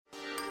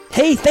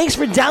Hey, thanks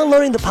for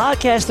downloading the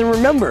podcast, and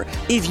remember,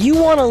 if you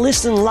want to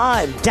listen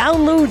live,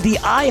 download the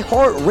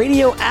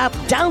iHeartRadio app,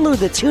 download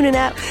the TuneIn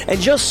app, and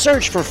just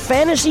search for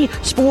Fantasy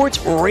Sports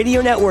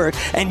Radio Network,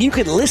 and you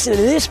can listen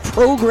to this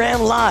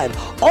program live.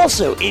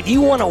 Also, if you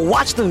want to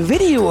watch the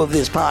video of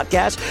this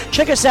podcast,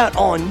 check us out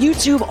on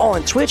YouTube,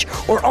 on Twitch,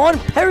 or on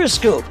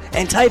Periscope,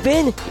 and type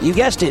in, you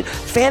guessed it,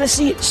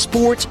 Fantasy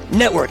Sports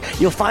Network.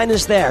 You'll find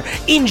us there.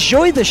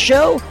 Enjoy the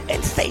show,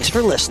 and thanks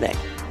for listening.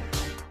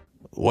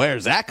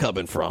 Where's that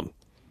coming from?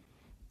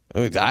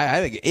 I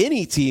think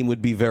any team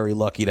would be very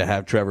lucky to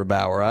have Trevor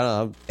Bauer. I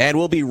don't know. And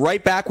we'll be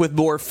right back with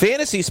more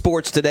Fantasy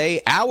Sports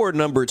Today, hour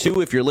number 2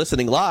 if you're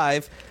listening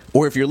live,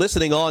 or if you're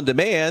listening on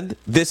demand.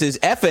 This is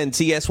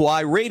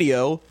FNTSY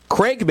Radio,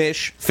 Craig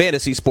Mish,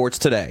 Fantasy Sports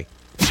Today.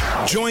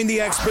 Join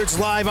the experts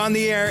live on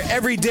the air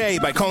every day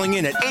by calling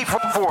in at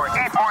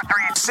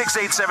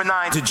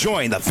 844-843-6879 to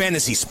join the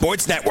Fantasy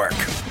Sports Network.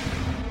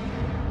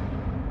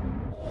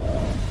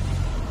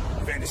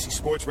 Fantasy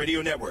Sports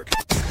Radio Network.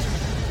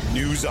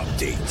 News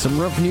update. Some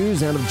rough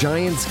news out of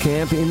Giants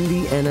camp in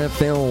the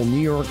NFL. New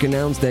York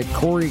announced that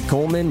Corey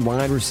Coleman,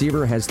 wide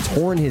receiver, has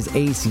torn his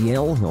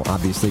ACL. He'll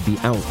obviously be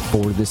out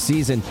for the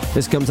season.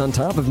 This comes on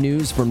top of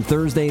news from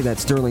Thursday that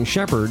Sterling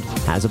Shepard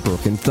has a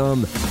broken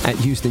thumb. At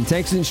Houston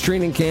Texans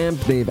training camp,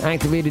 they've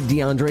activated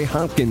DeAndre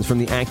Hopkins from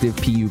the active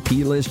PUP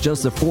list.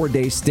 Just a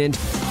 4-day stint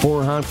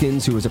for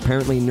Hopkins, who was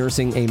apparently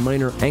nursing a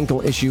minor ankle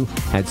issue,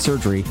 had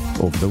surgery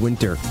over the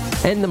winter.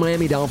 And the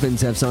Miami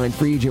Dolphins have signed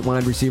free agent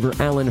wide receiver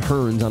Allen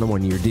Hurns on a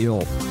 1-year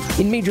deal.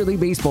 In Major League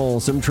Baseball,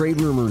 some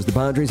trade rumors. The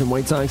Padres and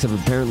White Sox have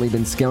apparently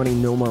been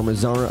scouting Nomar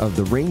Mazara of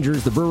the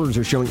Rangers. The Brewers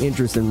are showing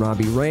interest in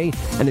Robbie Ray.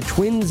 And the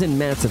Twins and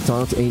Mets have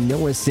talked a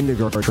Noah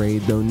Syndergaard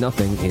trade, though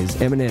nothing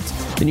is imminent.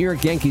 The New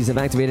York Yankees have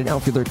activated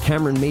outfielder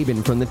Cameron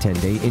Maybin from the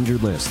 10-day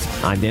injured list.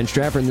 I'm Dan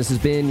Strafford, and this has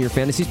been your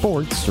Fantasy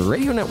Sports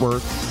Radio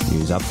Network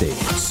News Update.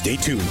 Stay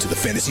tuned to the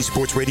Fantasy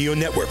Sports Radio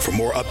Network for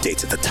more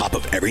updates at the top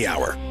of every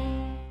hour.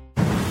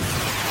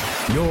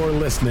 You're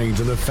listening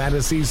to the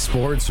Fantasy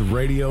Sports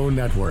Radio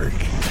Network.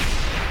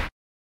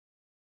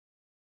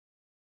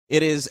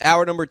 It is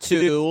hour number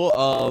 2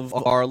 of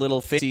our little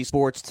Fantasy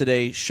Sports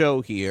Today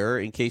show here.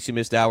 In case you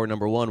missed hour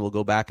number 1, we'll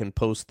go back and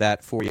post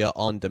that for you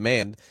on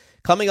demand.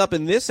 Coming up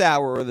in this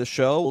hour of the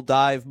show, we'll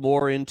dive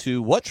more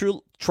into what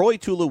Troy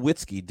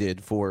Tulowitzki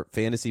did for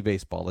fantasy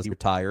baseball as he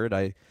retired.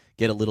 I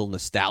get a little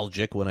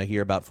nostalgic when I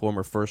hear about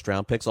former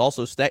first-round picks.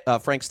 Also,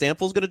 Frank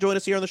Stampl is going to join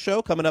us here on the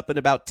show coming up in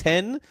about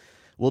 10.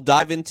 We'll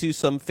dive into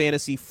some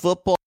fantasy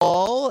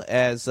football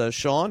as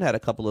Sean had a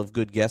couple of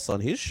good guests on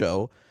his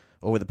show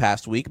over the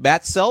past week.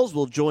 Matt Sells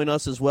will join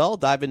us as well.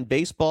 Dive in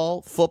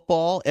baseball,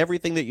 football,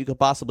 everything that you could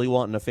possibly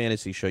want in a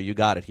fantasy show. You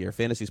got it here.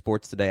 Fantasy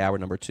Sports Today, hour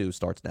number 2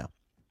 starts now.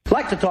 I'd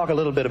like to talk a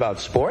little bit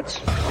about sports.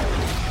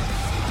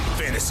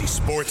 Fantasy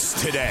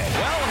Sports Today.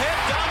 Well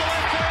hit down the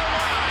left field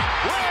line.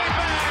 Way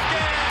back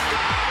in.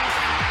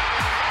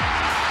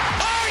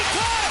 Oh, he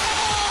caught it!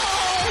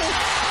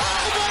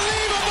 Oh,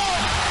 unbelievable!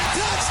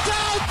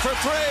 Touchdown for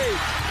 3.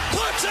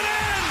 Puts it in!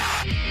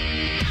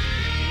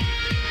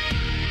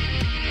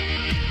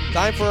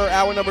 Time for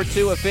hour number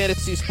 2 of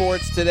Fantasy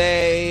Sports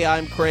Today.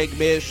 I'm Craig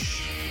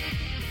Mish.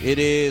 It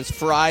is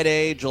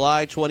Friday,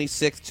 July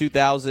 26,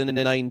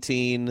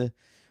 2019.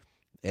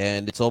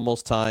 And it's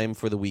almost time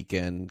for the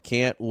weekend.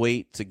 Can't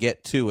wait to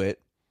get to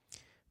it.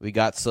 We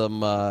got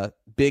some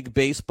big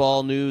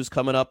baseball news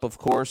coming up, of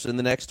course, in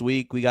the next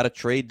week. We got a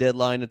trade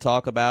deadline to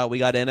talk about. We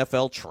got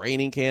NFL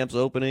training camps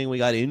opening. We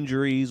got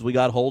injuries. We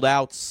got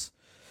holdouts.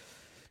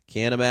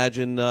 Can't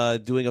imagine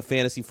doing a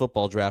fantasy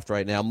football draft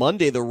right now.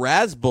 Monday, the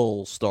Raz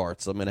Bowl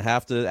starts. I'm going to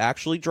have to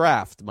actually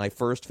draft my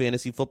first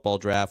fantasy football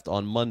draft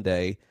on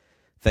Monday.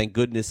 Thank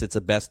goodness it's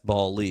a best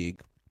ball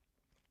league.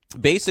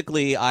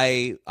 Basically,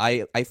 I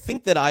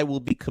think that I will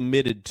be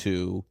committed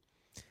to,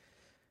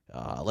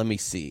 let me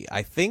see.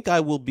 I think I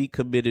will be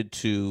committed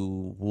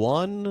to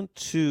 1,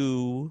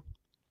 2,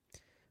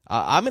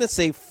 I'm going to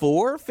say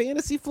 4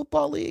 fantasy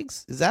football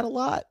leagues. Is that a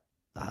lot?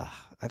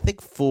 I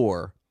think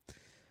 4.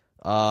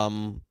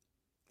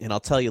 And I'll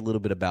tell you a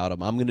little bit about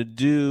them. I'm going to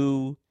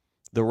do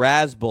the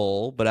Raz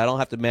Bowl, but I don't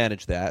have to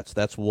manage that, so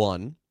that's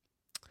 1.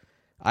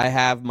 I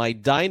have my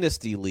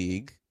Dynasty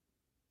League.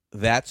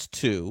 That's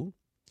 2.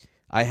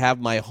 I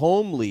have my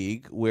home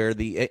league where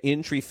the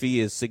entry fee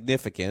is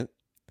significant.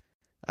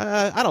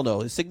 I don't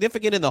know. Is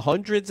significant in the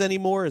hundreds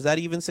anymore? Is that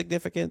even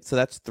significant? So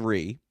that's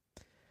 3.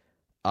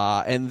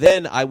 And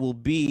then I will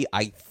be,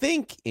 I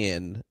think,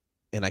 and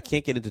I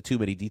can't get into too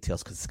many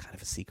details because it's kind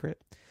of a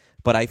secret,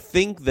 but I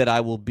think that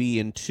I will be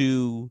in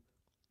 2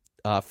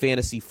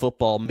 fantasy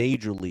football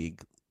major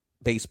league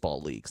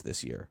baseball leagues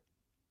this year.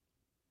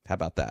 How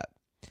about that?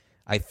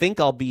 I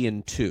think I'll be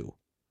in 2.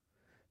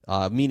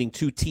 Meaning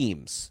 2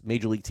 teams,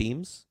 major league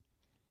teams.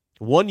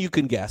 1 you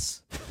can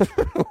guess.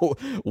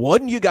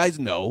 1 you guys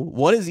know.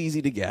 1 is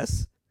easy to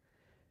guess.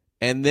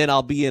 And then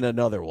I'll be in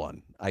another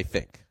one, I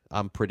think.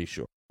 I'm pretty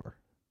sure.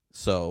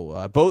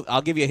 So both,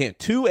 I'll give you a hint.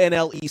 2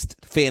 NL East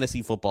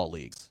fantasy football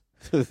leagues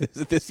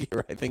this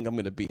year I think I'm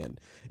going to be in.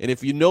 And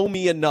if you know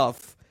me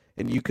enough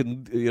and you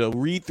can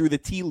read through the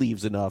tea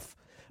leaves enough.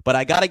 But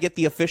I got to get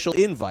the official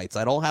invites.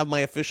 I don't have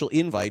my official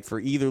invite for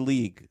either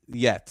league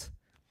yet.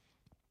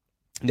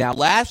 Now,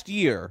 last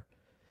year,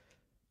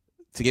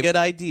 to give you an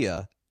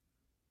idea,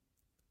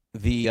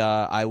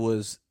 I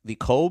was the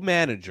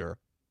co-manager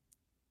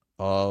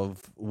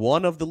of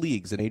one of the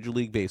leagues in Major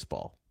League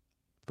Baseball,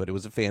 but it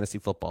was a fantasy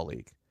football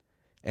league,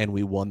 and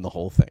we won the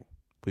whole thing.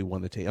 We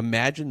won the team.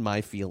 Imagine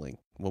my feeling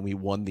when we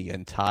won the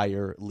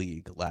entire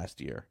league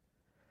last year,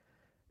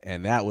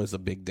 and that was a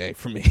big day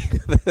for me.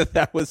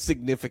 That was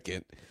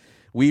significant.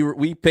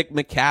 We picked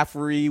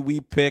McCaffrey. We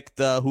picked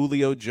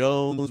Julio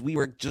Jones. We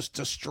were just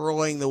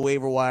destroying the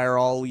waiver wire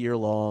all year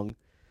long,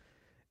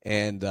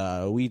 and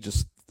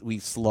we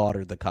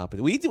slaughtered the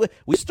competition.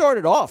 We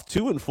started off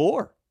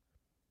 2-4,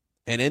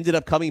 and ended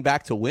up coming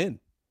back to win.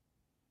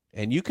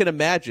 And you can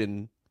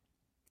imagine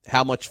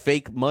how much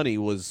fake money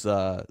was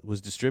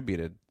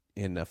distributed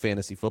in a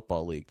fantasy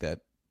football league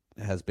that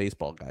has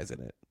baseball guys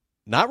in it.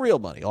 Not real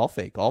money, all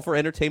fake, all for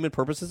entertainment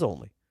purposes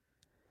only.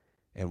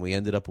 And we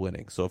ended up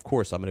winning. So, of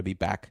course, I'm going to be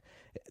back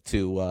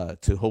to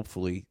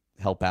hopefully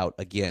help out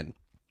again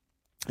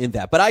in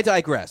that. But I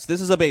digress.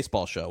 This is a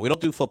baseball show. We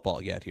don't do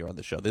football yet here on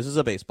the show. This is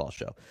a baseball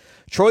show.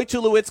 Troy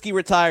Tulowitzki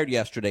retired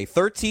yesterday.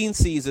 13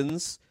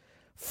 seasons,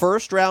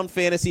 first-round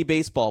fantasy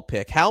baseball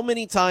pick. How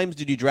many times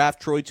did you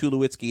draft Troy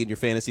Tulowitzki in your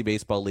fantasy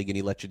baseball league and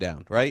he let you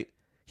down, right?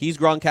 He's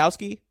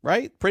Gronkowski,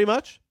 right? Pretty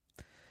much.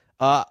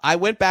 I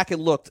went back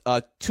and looked.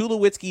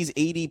 Tulowitzki's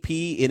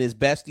ADP in his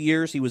best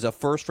years, he was a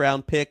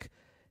first-round pick.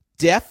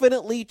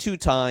 Definitely 2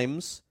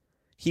 times.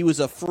 He was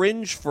a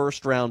fringe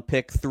first-round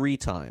pick 3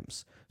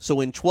 times.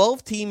 So in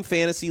 12-team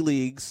fantasy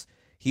leagues,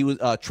 he was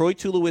Troy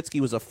Tulowitzki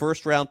was a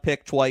first-round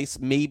pick twice,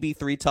 maybe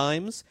 3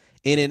 times.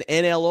 In an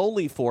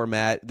NL-only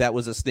format, that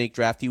was a snake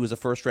draft, he was a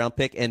first-round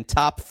pick and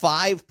top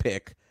 5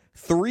 pick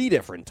 3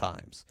 different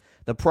times.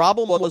 The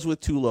problem was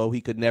with Tulo, he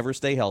could never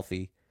stay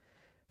healthy.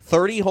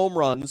 30 home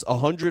runs,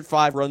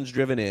 105 runs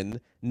driven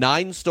in,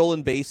 9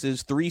 stolen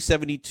bases,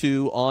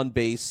 372 on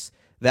base.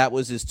 That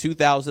was his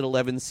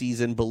 2011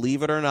 season.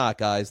 Believe it or not,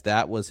 guys,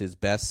 that was his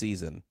best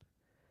season.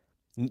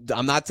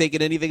 I'm not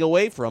taking anything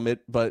away from it,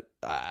 but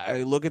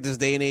I look at this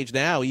day and age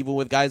now, even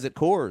with guys at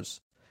Coors.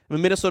 I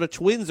mean, Minnesota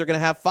Twins are going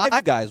to have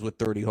 5 guys with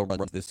 30 home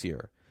runs this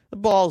year. The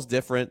ball's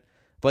different,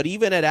 but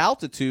even at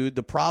altitude,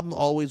 the problem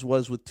always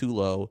was with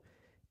Tulo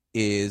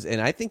is,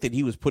 and I think that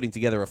he was putting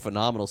together a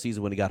phenomenal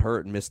season when he got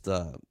hurt and missed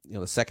the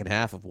second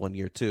half of one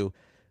year too,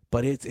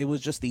 but it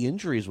was just the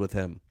injuries with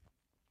him.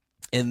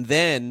 And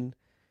then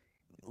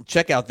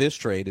check out this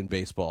trade in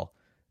baseball.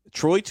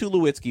 Troy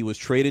Tulowitzki was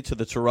traded to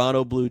the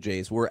Toronto Blue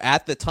Jays, where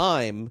at the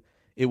time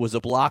it was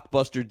a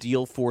blockbuster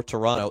deal for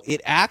Toronto.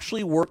 It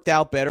actually worked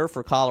out better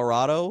for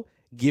Colorado,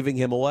 giving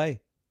him away.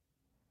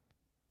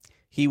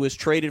 He was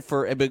traded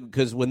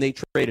because when they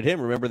traded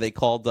him, remember they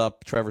called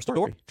up Trevor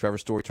Story. Trevor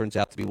Story turns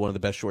out to be one of the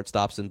best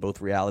shortstops in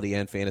both reality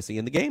and fantasy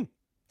in the game.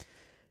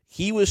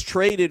 He was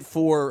traded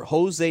for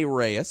Jose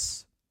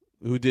Reyes,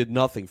 who did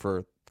nothing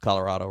for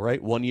Colorado,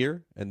 right? 1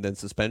 year and then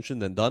suspension,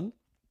 then done.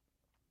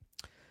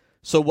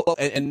 So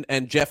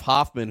and Jeff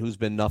Hoffman, who's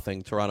been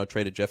nothing. Toronto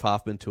traded Jeff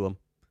Hoffman to him.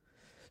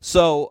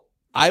 So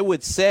I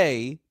would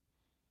say,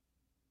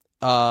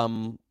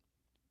 the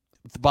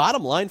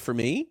bottom line for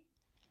me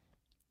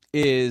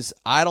is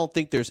I don't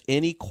think there's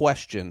any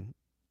question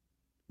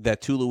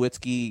that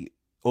Tulowitzki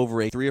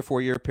over a 3 or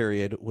 4 year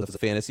period was a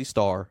fantasy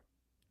star,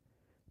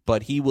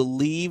 but he will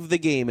leave the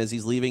game as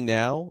he's leaving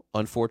now,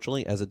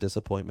 unfortunately, as a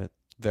disappointment.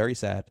 Very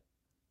sad.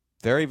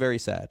 Very, very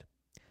sad.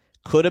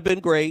 Could have been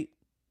great.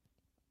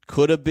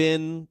 Could have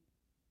been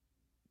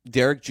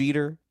Derek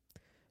Jeter.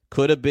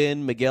 Could have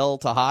been Miguel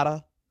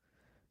Tejada.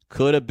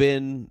 Could have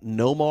been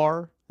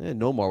Nomar.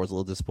 Nomar was a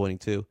little disappointing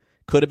too.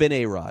 Could have been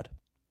A-Rod.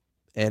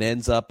 And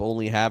ends up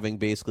only having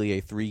basically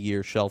a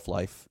 3-year shelf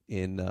life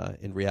in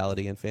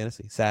reality and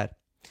fantasy. Sad.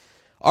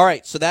 All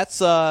right, so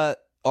that's our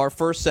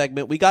first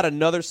segment. We got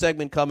another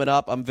segment coming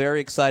up. I'm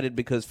very excited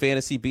because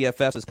Fantasy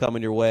BFFs is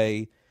coming your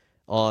way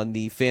on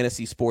the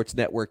Fantasy Sports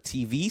Network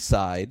TV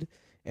side.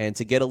 And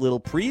to get a little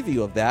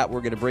preview of that,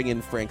 we're going to bring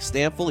in Frank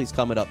Stampl. He's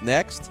coming up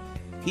next.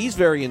 He's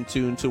very in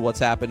tune to what's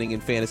happening in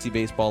fantasy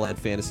baseball and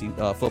fantasy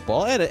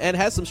football, and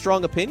has some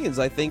strong opinions,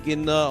 I think,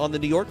 on the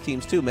New York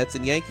teams too, Mets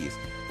and Yankees.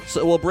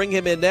 So we'll bring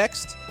him in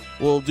next.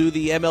 We'll do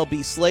the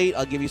MLB Slate.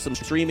 I'll give you some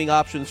streaming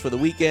options for the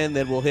weekend.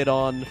 Then we'll hit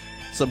on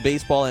some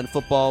baseball and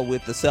football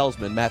with the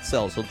salesman, Matt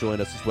Sells. He'll join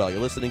us as well. You're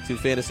listening to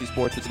Fantasy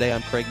Sports Today.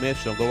 I'm Craig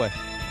Mish. Don't go away.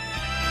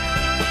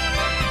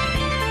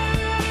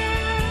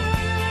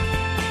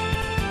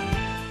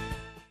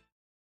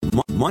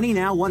 Money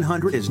Now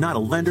 100 is not a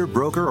lender,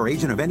 broker, or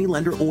agent of any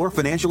lender or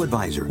financial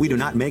advisor. We do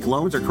not make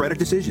loans or credit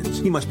decisions.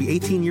 You must be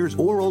 18 years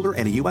or older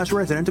and a U.S.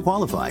 resident to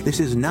qualify. This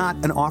is not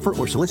an offer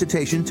or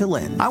solicitation to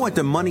lend. I went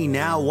to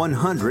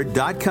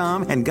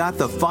MoneyNow100.com and got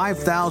the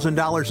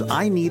 $5,000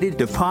 I needed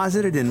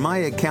deposited in my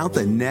account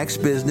the next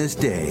business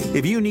day.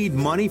 If you need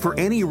money for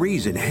any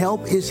reason,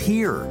 help is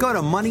here. Go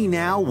to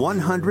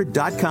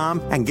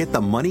MoneyNow100.com and get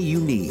the money you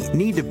need.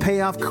 Need to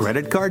pay off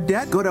credit card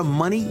debt? Go to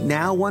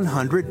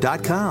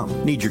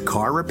MoneyNow100.com. Need your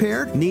car car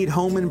repaired? Need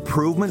home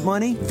improvement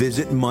money?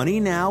 Visit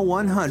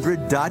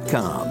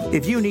MoneyNow100.com.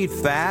 If you need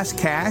fast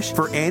cash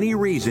for any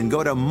reason,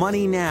 go to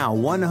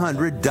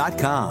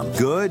MoneyNow100.com.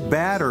 Good,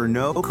 bad, or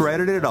no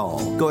credit at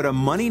all. Go to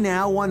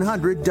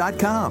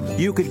MoneyNow100.com.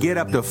 You could get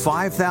up to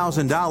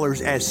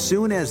 $5,000 as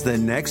soon as the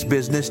next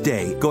business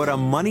day. Go to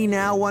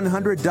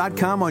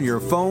MoneyNow100.com on your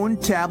phone,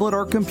 tablet,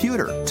 or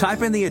computer.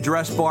 Type in the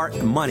address bar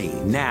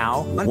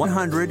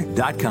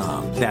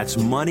MoneyNow100.com. That's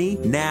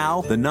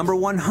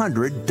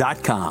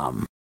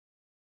MoneyNow100.com.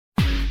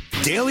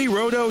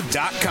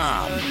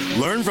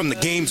 DailyRoto.com. Learn from the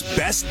game's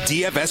best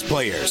DFS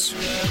players.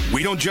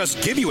 We don't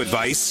just give you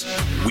advice,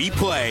 we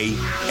play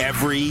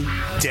every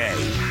day.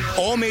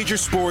 All major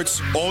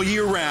sports, all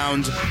year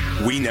round,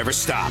 we never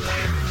stop.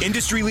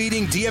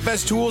 Industry-leading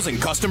DFS tools and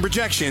custom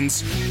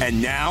projections,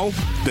 and now,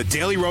 the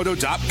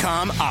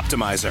DailyRoto.com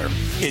Optimizer.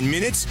 In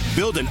minutes,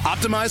 build an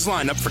optimized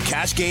lineup for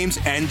cash games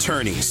and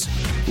tourneys.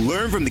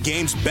 Learn from the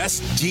game's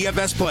best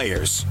DFS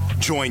players.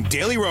 Join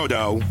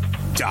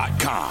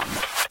DailyRoto.com.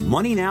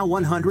 Money Now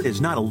 100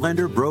 is not a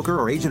lender, broker,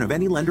 or agent of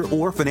any lender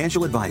or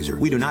financial advisor.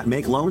 We do not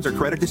make loans or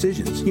credit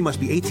decisions. You must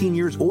be 18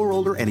 years or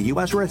older and a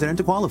U.S. resident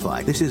to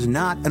qualify. This is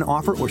not an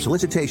offer or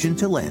solicitation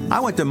to lend. I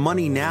went to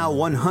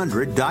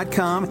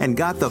MoneyNow100.com and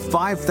got the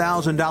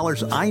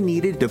 $5,000 I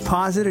needed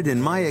deposited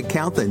in my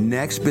account the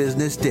next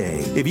business day.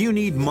 If you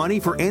need money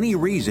for any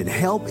reason,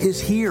 help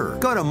is here.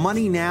 Go to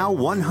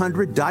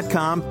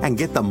MoneyNow100.com and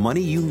get the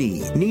money you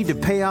need. Need to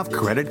pay off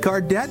credit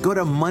card debt? Go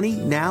to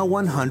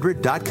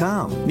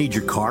MoneyNow100.com. Need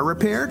your car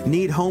repaired?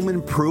 Need home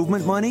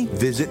improvement money?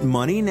 Visit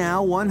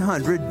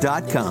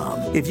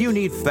MoneyNow100.com. If you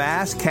need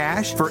fast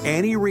cash for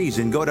any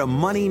reason, go to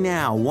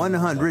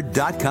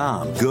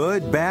MoneyNow100.com.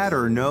 Good, bad,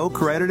 or no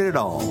credit at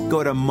all.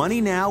 Go to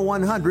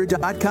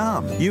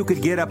MoneyNow100.com. You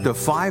could get up to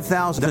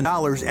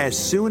 $5,000 as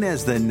soon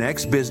as the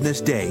next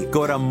business day.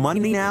 Go to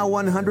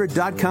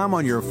MoneyNow100.com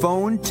on your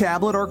phone,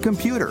 tablet, or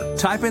computer.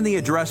 Type in the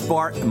address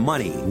bar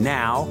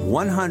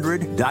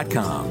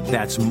MoneyNow100.com.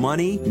 That's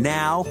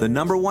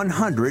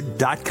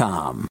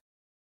MoneyNow100.com.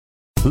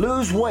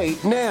 Lose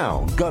weight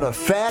now. Go to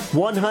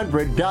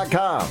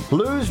fat100.com.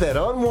 Lose that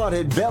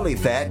unwanted belly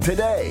fat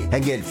today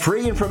and get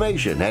free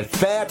information at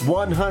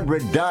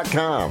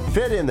fat100.com.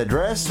 Fit in the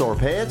dress or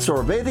pants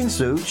or bathing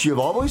suits you've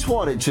always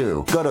wanted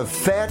to. Go to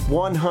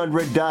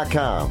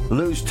fat100.com.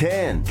 Lose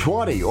 10,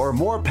 20, or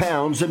more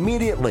pounds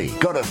immediately.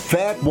 Go to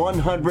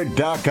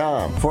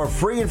fat100.com. For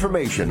free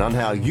information on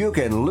how you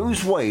can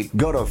lose weight,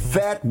 go to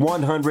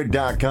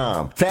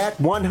fat100.com.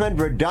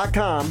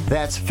 Fat100.com.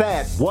 That's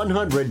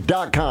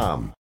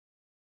fat100.com.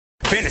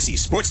 Fantasy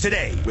Sports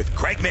Today with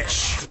Craig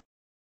Mish.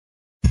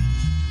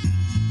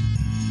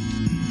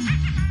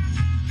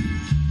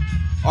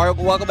 All right,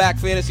 welcome back,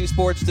 Fantasy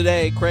Sports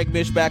Today. Craig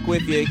Mish back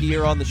with you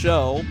here on the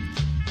show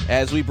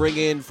as we bring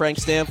in Frank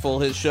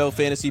Stampl. His show,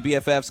 Fantasy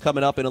BFFs,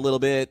 coming up in a little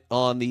bit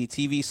on the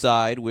TV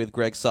side with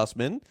Greg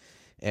Sussman.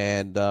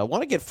 And I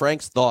want to get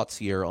Frank's thoughts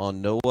here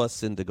on Noah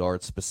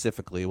Syndergaard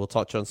specifically. We'll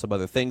touch on some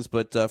other things.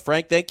 But,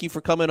 Frank, thank you for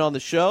coming on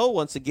the show.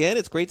 Once again,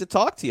 it's great to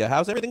talk to you.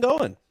 How's everything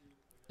going?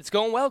 It's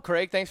going well,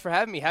 Craig. Thanks for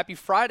having me. Happy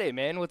Friday,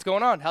 man. What's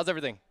going on? How's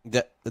everything?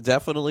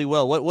 Definitely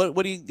well.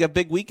 What do you have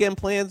big weekend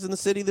plans in the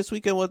city this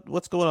weekend?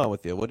 What's going on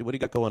with you? What do you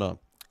got going on?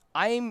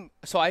 I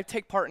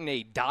take part in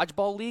a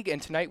dodgeball league, and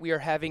tonight we are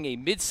having a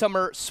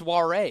midsummer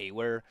soiree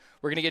where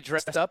we're going to get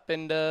dressed up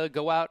and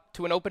go out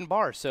to an open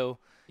bar. So,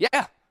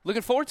 yeah,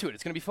 looking forward to it.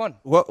 It's going to be fun.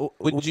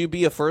 Would you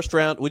be a first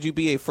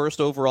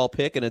overall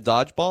pick in a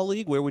dodgeball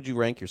league? Where would you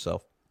rank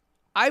yourself?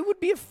 I would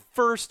be a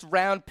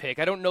first-round pick.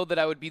 I don't know that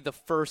I would be the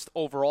first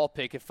overall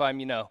pick if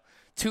I'm,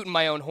 tooting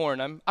my own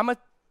horn. I'm a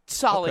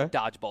solid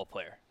dodgeball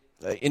player.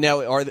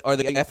 Now, are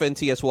the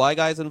FNTSY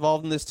guys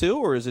involved in this too,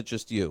 or is it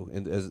just you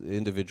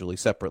individually,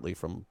 separately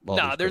from all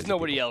these there's crazy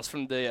nobody people? else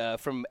from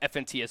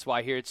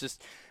FNTSY here. It's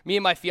just me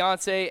and my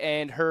fiance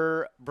and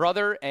her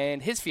brother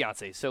and his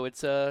fiance. So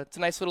it's a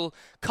nice little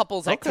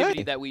couples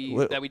activity that we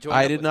joined.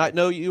 I did not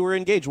know you were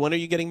engaged. When are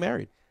you getting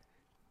married?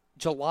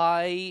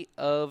 July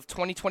of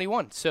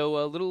 2021, so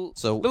a little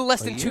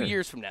less than 2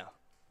 years from now.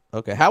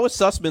 Okay. How was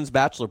Sussman's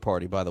bachelor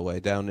party, by the way,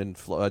 down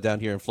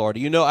here in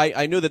Florida?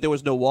 I knew that there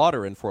was no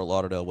water in Fort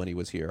Lauderdale when he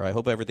was here. I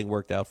hope everything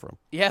worked out for him.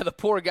 Yeah, the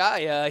poor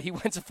guy. He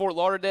went to Fort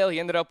Lauderdale. He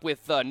ended up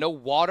with no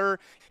water.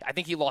 I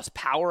think he lost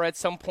power at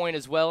some point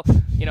as well.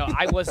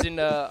 I wasn't.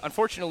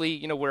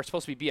 Unfortunately, we're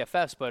supposed to be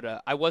BFFs,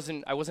 but I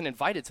wasn't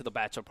invited to the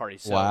bachelor party.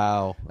 So,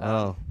 wow.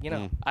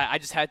 I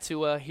just had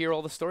to hear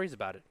all the stories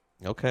about it.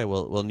 Okay,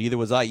 well, neither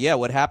was I. Yeah,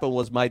 what happened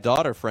was my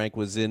daughter, Frank,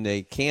 was in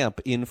a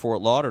camp in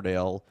Fort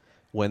Lauderdale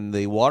when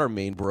the water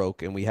main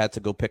broke, and we had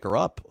to go pick her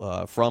up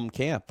from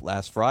camp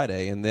last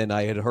Friday. And then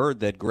I had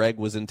heard that Greg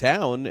was in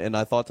town, and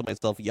I thought to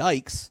myself,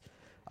 yikes,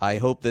 I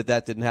hope that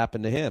didn't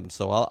happen to him.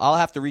 So I'll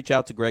have to reach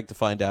out to Greg to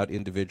find out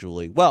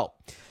individually. Well,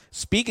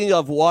 speaking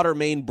of water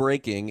main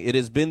breaking, it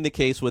has been the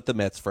case with the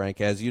Mets,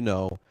 Frank, as you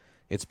know.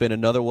 It's been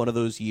another one of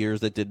those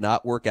years that did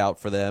not work out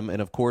for them.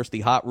 And, of course,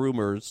 the hot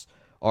rumors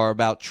are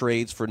about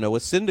trades for Noah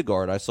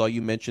Syndergaard. I saw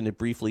you mention it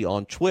briefly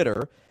on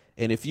Twitter,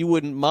 And if you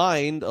wouldn't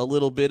mind a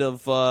little bit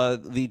of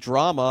the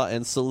drama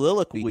and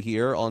soliloquy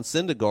here on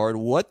Syndergaard,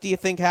 what do you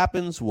think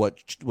happens?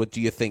 What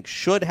do you think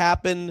should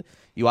happen?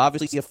 You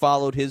obviously have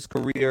followed his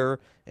career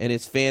and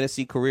his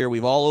fantasy career.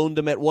 We've all owned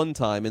him at one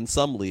time in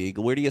some league.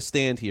 Where do you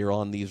stand here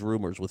on these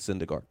rumors with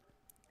Syndergaard?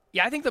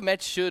 Yeah, I think the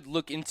Mets should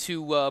look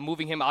into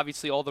moving him.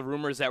 Obviously, all the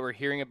rumors that we're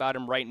hearing about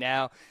him right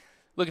now.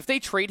 Look, if they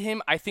trade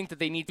him, I think that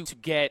they need to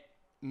get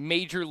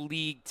major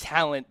league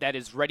talent that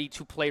is ready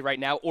to play right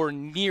now or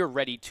near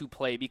ready to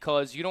play,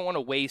 because you don't want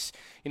to waste,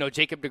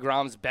 Jacob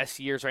deGrom's best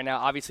years right now.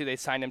 Obviously, they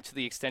signed him to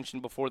the extension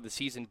before the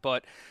season,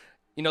 but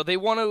they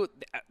want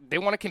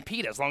to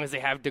compete as long as they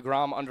have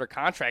DeGrom under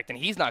contract, and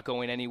he's not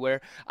going anywhere.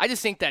 I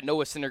just think that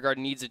Noah Syndergaard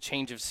needs a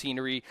change of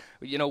scenery.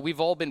 We've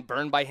all been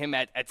burned by him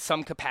at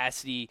some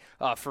capacity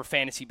for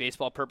fantasy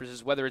baseball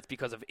purposes, whether it's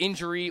because of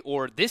injury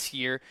or this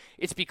year,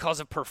 it's because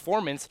of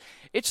performance.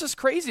 It's just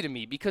crazy to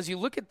me because you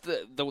look at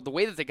the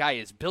way that the guy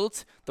is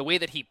built, the way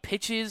that he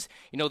pitches,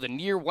 the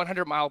near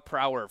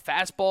 100-mile-per-hour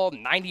fastball,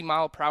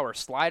 90-mile-per-hour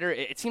slider.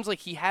 It seems like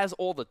he has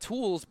all the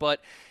tools, but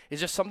is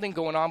just something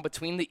going on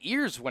between the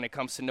ears when it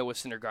comes to Noah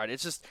Syndergaard.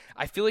 It's just,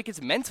 I feel like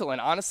it's mental. And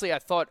honestly, I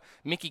thought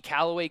Mickey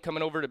Callaway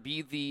coming over to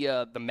be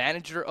the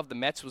manager of the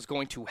Mets was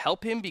going to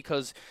help him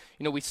because,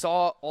 we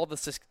saw all the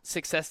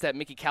success that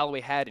Mickey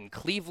Callaway had in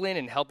Cleveland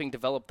and helping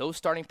develop those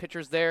starting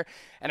pitchers there.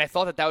 And I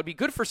thought that would be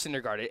good for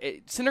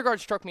Syndergaard. Syndergaard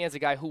struck me as a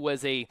guy who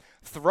was a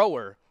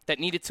thrower that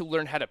needed to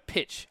learn how to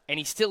pitch, and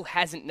he still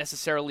hasn't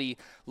necessarily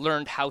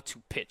learned how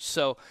to pitch.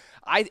 So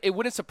it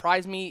wouldn't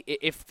surprise me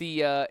if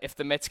the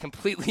Mets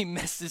completely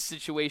mess this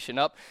situation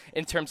up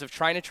in terms of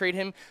trying to trade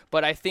him.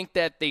 But I think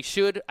that they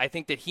should. I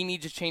think that he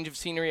needs a change of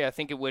scenery. I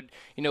think it would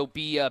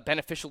be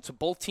beneficial to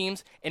both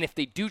teams. And if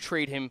they do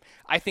trade him,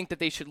 I think that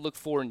they should look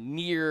for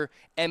near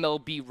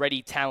MLB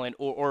ready talent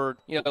or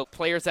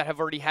players that have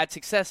already had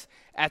success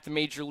at the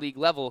major league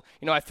level.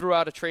 I threw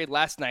out a trade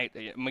last night,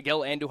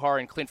 Miguel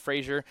Andujar and Clint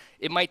Frazier.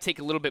 It might take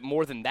a little bit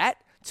more than that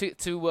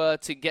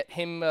to get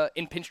him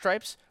in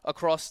pinstripes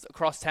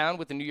across town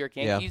with the New York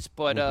Yankees. Yeah.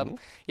 But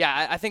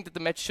I think that the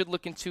Mets should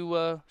look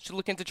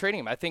into trading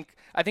him. I think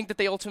that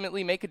they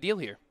ultimately make a deal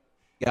here.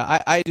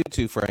 Yeah, I do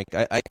too, Frank.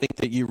 I think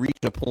that you reach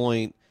a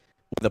point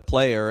with a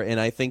player, and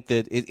I think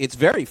that it's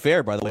very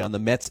fair, by the way, on the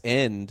Mets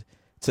end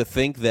to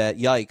think that,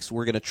 yikes,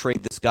 we're going to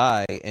trade this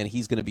guy and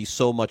he's going to be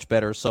so much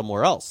better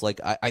somewhere else.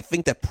 Like, I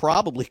think that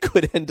probably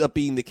could end up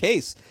being the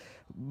case.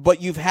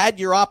 But you've had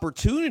your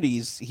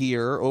opportunities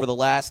here over the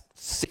last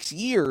 6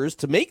 years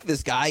to make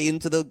this guy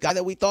into the guy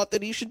that we thought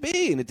that he should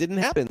be, and it didn't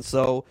happen.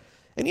 So,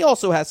 and he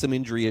also has some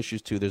injury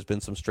issues, too. There's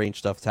been some strange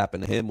stuff that's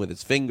happened to him with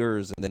his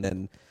fingers and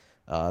then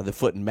the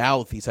foot and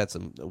mouth. He's had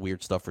some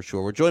weird stuff for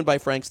sure. We're joined by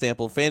Frank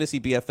Stampl, Fantasy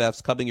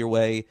BFFs, coming your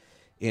way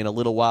in a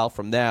little while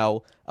from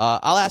now.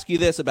 I'll ask you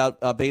this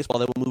about baseball,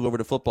 then we'll move over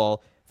to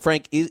football.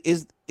 Frank,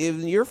 is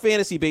in your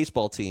fantasy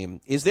baseball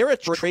team, is there a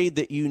trade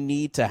that you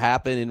need to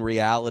happen in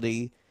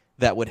reality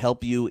that would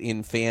help you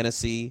in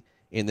fantasy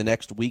in the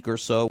next week or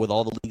so with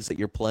all the leagues that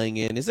you're playing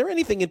in? Is there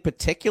anything in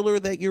particular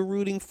that you're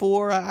rooting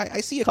for?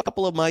 I see a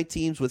couple of my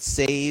teams with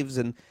saves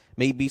and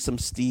maybe some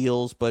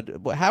steals, but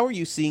how are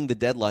you seeing the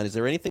deadline? Is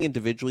there anything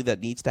individually that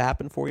needs to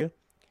happen for you?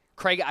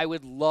 Craig, I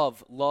would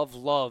love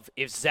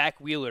if Zach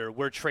Wheeler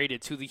were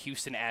traded to the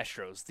Houston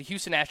Astros. The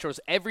Houston Astros,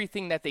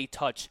 everything that they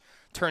touch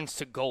turns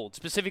to gold,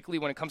 specifically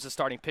when it comes to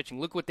starting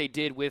pitching. Look what they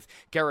did with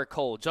Garrett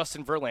Cole,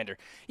 Justin Verlander.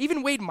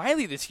 Even Wade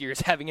Miley this year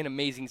is having an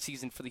amazing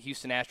season for the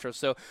Houston Astros.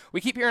 So we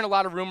keep hearing a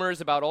lot of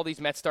rumors about all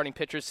these Mets starting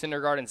pitchers,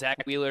 Syndergaard and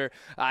Zach Wheeler.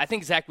 I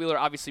think Zach Wheeler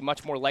obviously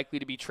much more likely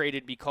to be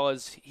traded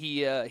because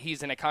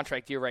he's in a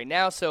contract year right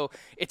now, so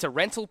it's a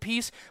rental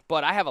piece,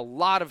 but I have a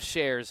lot of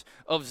shares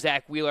of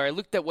Zach Wheeler. I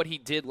looked at what he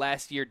did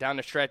last year down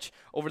the stretch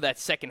over that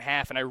second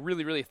half, and I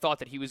really, really thought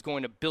that he was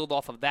going to build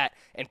off of that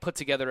and put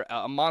together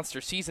a monster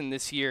season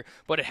this year,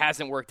 but it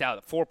hasn't worked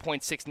out.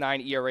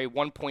 4.69 ERA,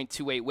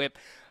 1.28 WHIP.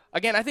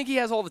 Again, I think he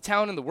has all the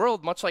talent in the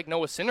world, much like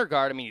Noah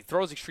Syndergaard. I mean, he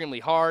throws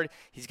extremely hard.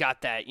 He's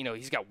got that,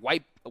 he's got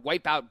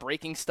wipeout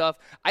breaking stuff.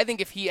 I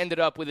think if he ended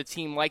up with a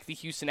team like the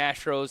Houston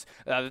Astros,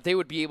 that they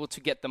would be able to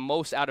get the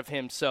most out of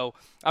him. So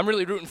I'm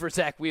really rooting for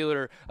Zach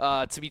Wheeler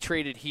to be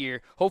traded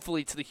here,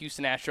 hopefully to the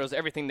Houston Astros.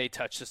 Everything they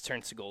touch just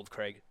turns to gold,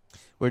 Craig.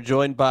 We're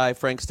joined by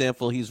Frank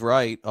Stampl. He's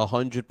right,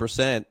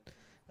 100%.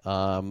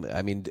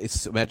 Imagine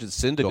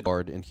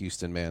Syndergaard in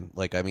Houston, man.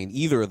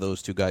 Either of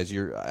those two guys.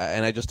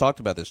 And I just talked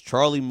about this.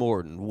 Charlie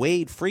Morton,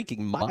 Wade freaking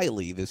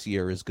Miley this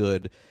year is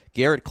good.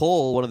 Garrett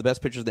Cole, one of the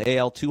best pitchers in the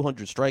AL,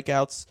 200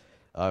 strikeouts.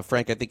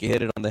 Frank, I think you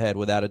hit it on the head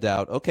without a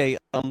doubt. Okay,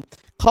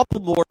 couple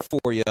more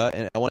for you,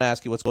 and I want to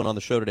ask you what's going on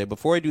the show today.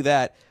 Before I do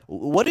that,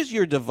 what is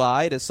your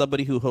divide as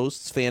somebody who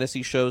hosts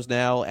fantasy shows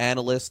now,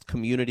 analyst,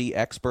 community,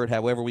 expert,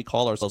 however we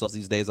call ourselves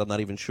these days, I'm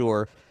not even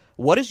sure.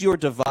 What is your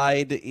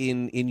divide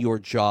in your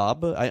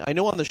job? I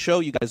know on the show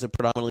you guys have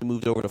predominantly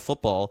moved over to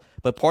football,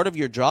 but part of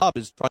your job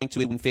is trying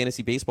to win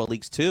fantasy baseball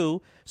leagues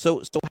too.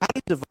 So how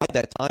do you divide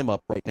that time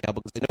up right now?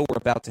 Because I know we're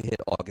about to hit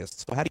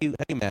August. So how do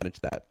you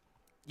manage that?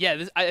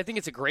 Yeah, I think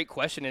it's a great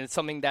question, and it's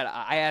something that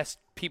I ask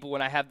people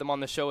when I have them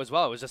on the show as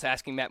well. I was just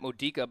asking Matt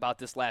Modica about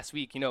this last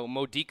week.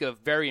 Modica,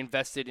 very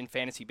invested in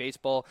fantasy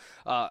baseball,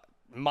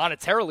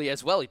 monetarily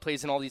as well. He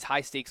plays in all these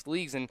high-stakes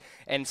leagues,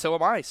 and so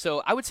am I.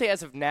 So I would say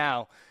as of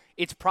now,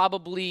 it's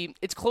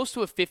close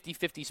to a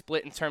 50-50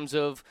 split in terms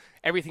of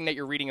everything that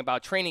you're reading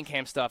about training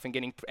camp stuff and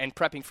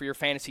prepping for your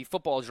fantasy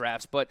football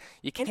drafts. But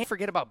you can't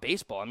forget about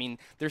baseball. I mean,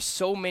 there's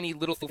so many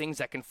little things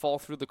that can fall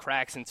through the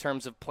cracks in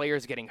terms of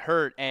players getting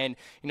hurt and,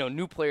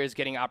 new players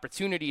getting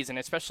opportunities. And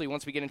especially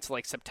once we get into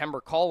like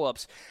September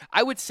call-ups,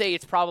 I would say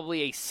it's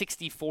probably a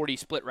 60-40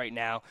 split right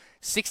now.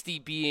 60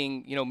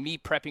 being, me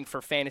prepping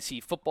for fantasy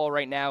football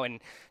right now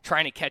and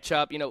trying to catch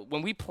up.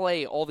 When we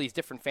play all these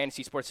different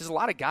fantasy sports, there's a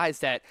lot of guys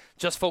that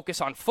just focus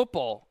on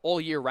football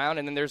all year round,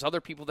 and then there's other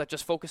people that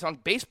just focus on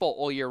baseball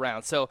all year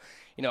round. So,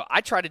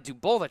 I try to do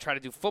both. I try to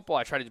do football.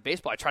 I try to do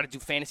baseball. I try to do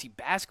fantasy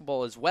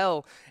basketball as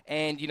well.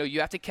 And, you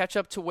have to catch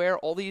up to where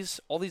all these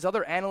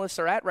other analysts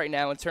are at right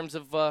now in terms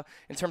of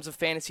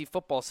fantasy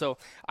football. So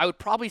I would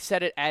probably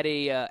set it at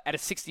a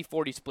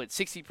 60-40 split,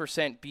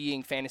 60%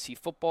 being fantasy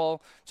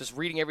football, just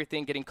reading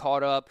everything, getting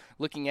caught up,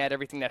 looking at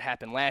everything that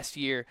happened last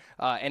year,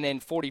 and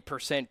then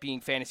 40% being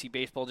fantasy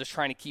baseball, just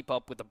trying to keep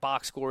up with the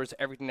box scores,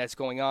 everything that's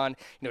going on,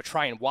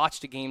 try and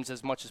watch the games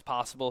as much as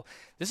possible.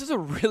 This is a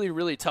really,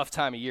 really tough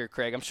time of year,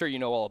 Craig. I'm sure you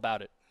know all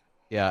about it.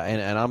 Yeah,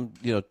 and I'm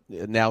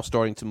now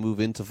starting to move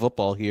into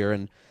football here,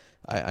 and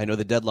I know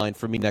the deadline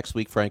for me next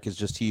week, Frank, is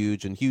just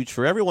huge, and huge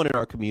for everyone in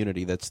our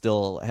community that's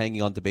still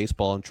hanging on to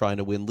baseball and trying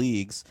to win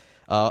leagues.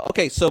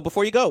 Okay, so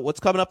before you go, what's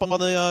coming up on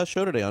the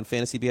show today on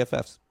Fantasy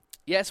BFFs?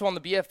 Yeah, so on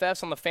the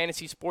BFFs, on the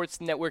Fantasy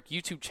Sports Network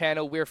YouTube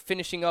channel, we're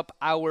finishing up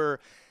our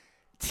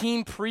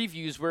team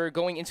previews. We're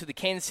going into the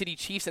Kansas City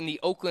Chiefs and the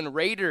Oakland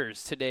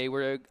Raiders today.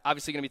 We're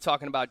obviously going to be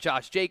talking about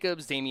Josh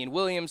Jacobs, Damian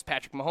Williams,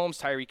 Patrick Mahomes,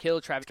 Tyreek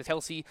Hill, Travis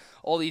Kelce,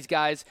 all these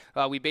guys.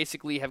 We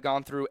basically have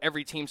gone through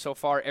every team so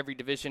far, every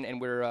division, and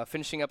we're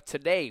finishing up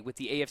today with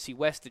the AFC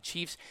West, the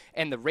Chiefs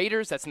and the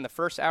Raiders. That's in the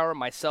first hour,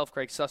 myself,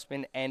 Craig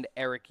Sussman, and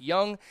Eric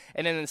Young.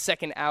 And then in the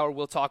second hour,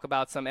 we'll talk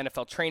about some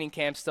NFL training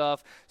camp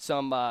stuff,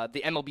 some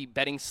the MLB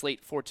betting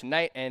slate for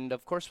tonight, and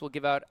of course, we'll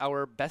give out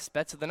our best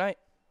bets of the night.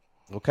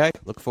 Okay,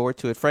 look forward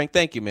to it. Frank,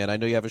 thank you, man. I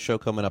know you have a show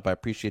coming up. I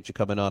appreciate you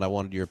coming on. I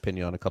wanted your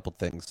opinion on a couple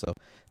things, so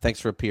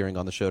thanks for appearing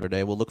on the show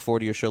today. We'll look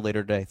forward to your show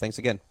later today. Thanks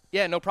again.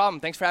 Yeah, no problem.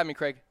 Thanks for having me,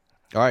 Craig.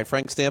 All right,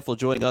 Frank Stampl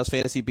joining us,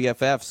 Fantasy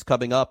BFFs,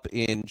 coming up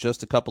in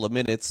just a couple of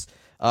minutes.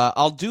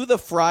 I'll do the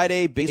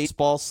Friday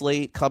baseball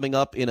slate coming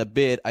up in a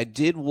bit. I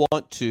did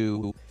want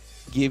to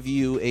give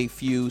you a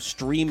few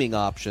streaming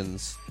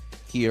options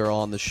here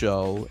on the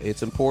show.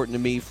 It's important to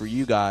me for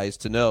you guys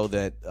to know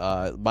that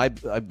my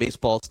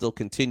baseball still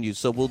continues.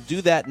 So we'll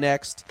do that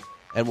next,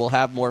 and we'll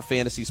have more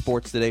fantasy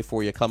sports today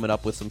for you, coming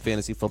up with some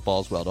fantasy football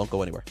as well. Don't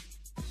go anywhere.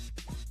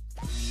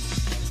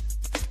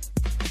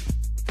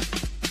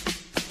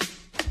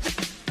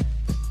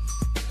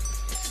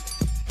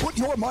 Put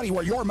your money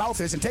where your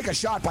mouth is and take a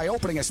shot by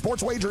opening a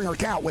sports wagering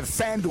account with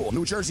FanDuel,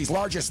 New Jersey's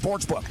largest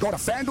sports book. Go to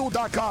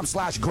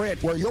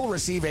FanDuel.com/grid where you'll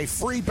receive a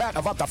free bet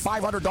of up to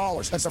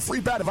 $500. That's a free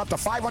bet of up to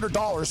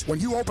 $500 when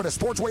you open a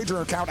sports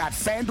wagering account at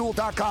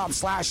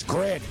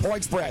FanDuel.com/grid.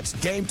 Point spreads,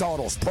 game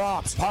totals,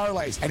 props,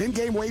 parlays, and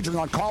in-game wagering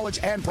on college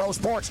and pro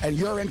sports, and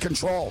you're in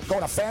control. Go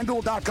to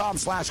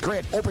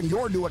FanDuel.com/grid. Open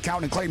your new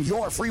account and claim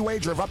your free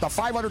wager of up to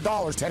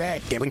 $500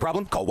 today. Gambling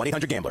problem? Call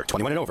 1-800-GAMBLER.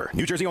 21 and over.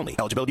 New Jersey only.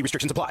 Eligibility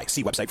restrictions apply.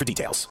 See website for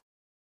details.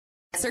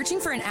 Searching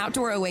for an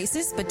outdoor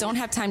oasis but don't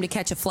have time to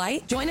catch a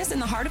flight? Join us in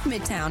the heart of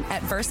Midtown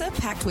at Versa,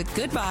 packed with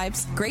good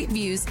vibes, great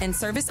views, and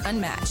service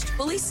unmatched.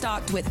 Fully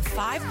stocked with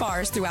 5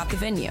 bars throughout the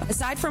venue.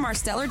 Aside from our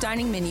stellar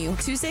dining menu,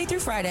 Tuesday through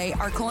Friday,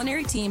 our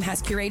culinary team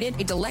has curated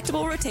a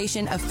delectable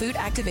rotation of food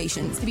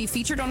activations to be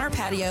featured on our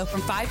patio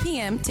from 5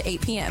 p.m. to 8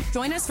 p.m.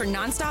 Join us for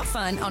nonstop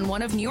fun on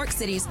one of New York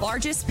City's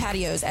largest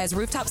patios as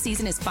rooftop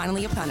season is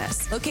finally upon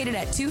us. Located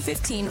at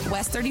 215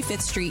 West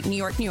 35th Street, New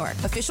York, New York.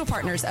 Official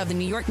partners of the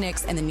New York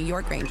Knicks and the New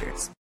York Rangers.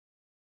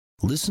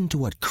 Listen to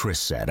what Chris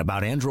said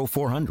about Andro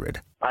 400.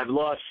 I've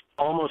lost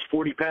almost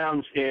 40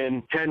 pounds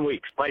in 10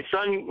 weeks. My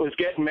son was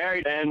getting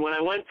married, and when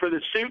I went for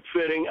the suit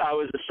fitting, I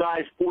was a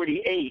size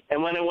 48.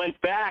 And when I went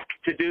back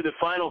to do the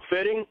final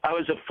fitting, I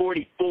was a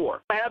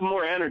 44. I have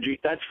more energy,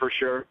 that's for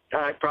sure.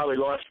 I probably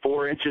lost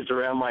 4 inches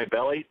around my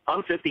belly.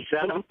 I'm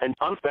 57, and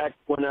I'm back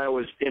when I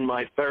was in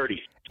my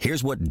 30s.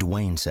 Here's what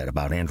Dwayne said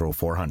about Andro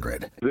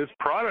 400. This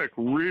product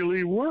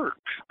really works.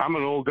 I'm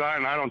an old guy,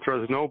 and I don't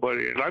trust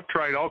nobody. I've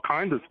tried all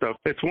kinds of stuff.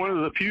 It's one of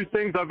the few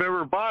things I've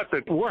ever bought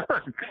that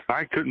works.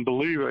 I couldn't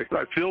believe it.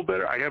 I feel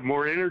better. I have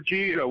more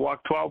energy. I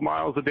walk 12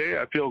 miles a day.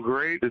 I feel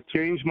great. It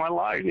changed my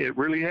life. It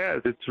really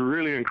has. It's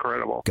really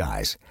incredible.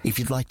 Guys, if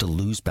you'd like to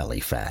lose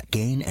belly fat,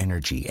 gain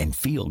energy, and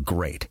feel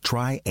great,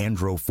 try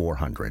Andro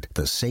 400,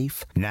 the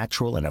safe,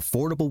 natural, and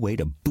affordable way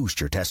to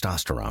boost your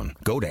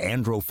testosterone. Go to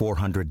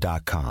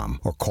andro400.com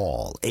or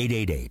Call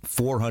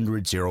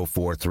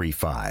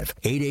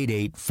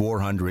 888-400-0435.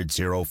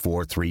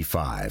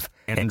 888-400-0435.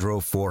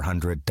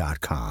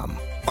 Andro400.com.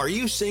 Are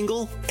you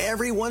single?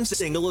 Everyone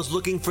single is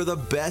looking for the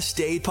best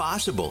date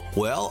possible.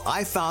 Well,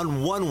 I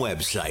found one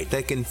website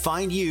that can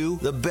find you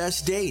the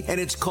best date,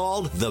 and it's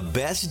called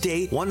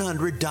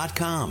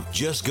thebestdate100.com.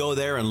 Just go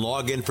there and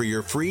log in for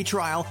your free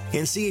trial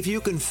and see if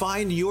you can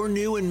find your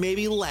new and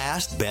maybe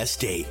last best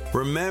date.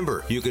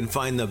 Remember, you can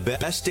find the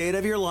best date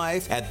of your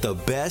life at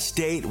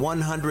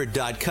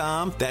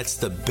thebestdate100.com. That's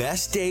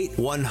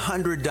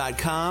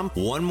thebestdate100.com.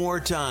 One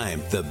more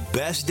time,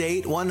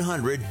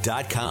 thebestdate100.com.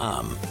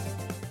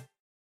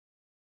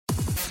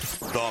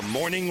 The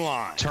Morning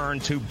Line. Turn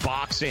to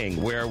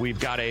boxing, where we've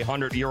got a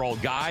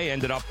 100-year-old guy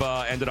ended up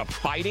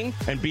fighting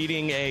and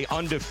beating a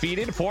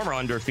former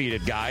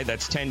undefeated guy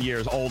that's 10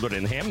 years older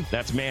than him.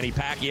 That's Manny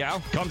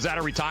Pacquiao. Comes out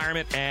of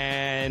retirement,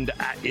 and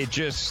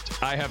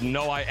I have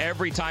no idea.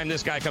 Every time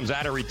this guy comes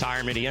out of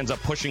retirement, he ends up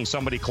pushing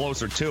somebody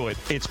closer to it.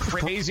 It's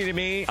crazy to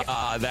me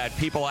that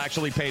people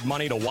actually paid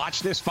money to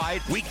watch this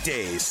fight.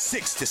 Weekdays,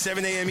 6 to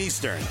 7 a.m.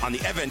 Eastern on the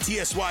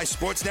FNTSY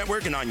Sports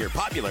Network and on your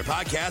popular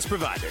podcast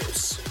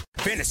providers.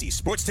 Fantasy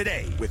Sports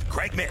Today with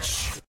Craig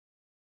Mish.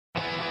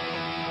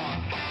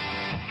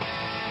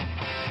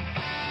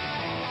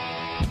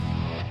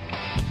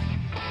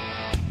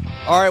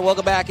 All right,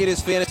 welcome back. It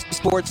is Fantasy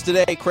Sports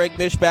Today. Craig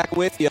Mish back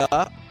with you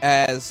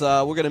as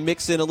we're going to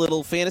mix in a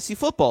little fantasy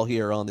football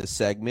here on this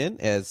segment.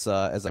 As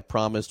I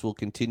promised, we'll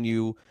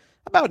continue.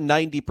 About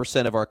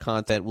 90% of our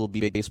content will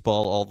be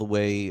baseball all the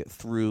way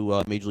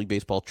through Major League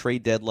Baseball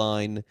trade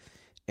deadline.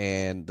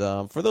 And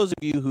for those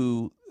of you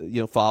who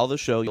follow the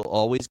show, you'll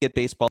always get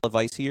baseball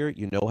advice here.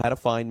 You know how to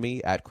find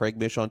me at Craig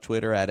Mish on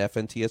Twitter, at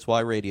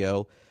FNTSY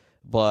Radio.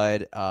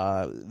 But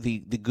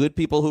the good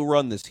people who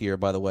run this here,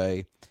 by the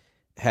way,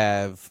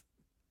 they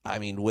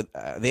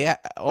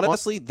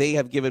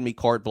have given me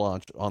carte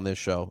blanche on this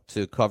show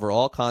to cover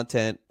all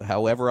content,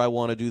 however I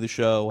want to do the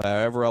show,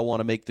 however I want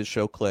to make this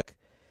show click.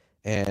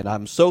 And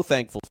I'm so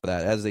thankful for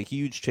that. As a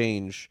huge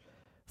change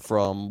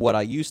from what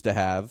I used to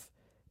have.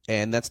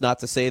 And that's not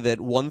to say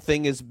that one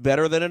thing is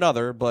better than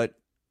another, but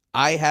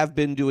I have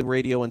been doing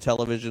radio and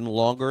television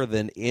longer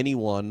than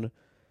anyone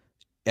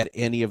at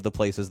any of the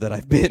places that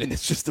I've been, and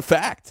it's just a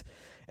fact.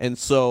 And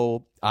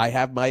so I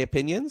have my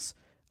opinions.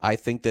 I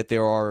think that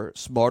there are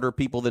smarter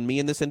people than me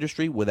in this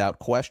industry, without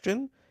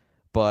question,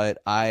 but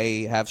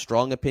I have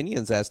strong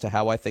opinions as to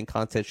how I think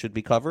content should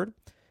be covered.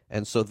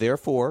 And so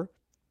therefore,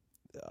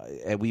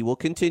 and we will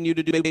continue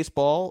to do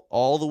baseball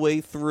all the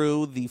way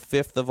through the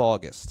 5th of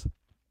August.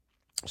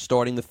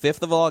 Starting the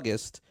 5th of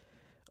August,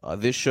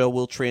 this show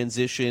will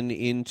transition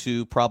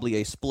into probably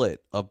a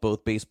split of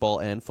both baseball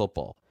and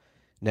football.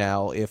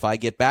 Now, if I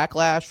get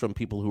backlash from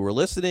people who are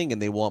listening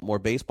and they want more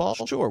baseball,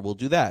 sure, we'll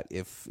do that.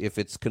 If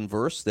it's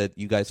converse that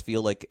you guys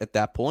feel like at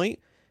that point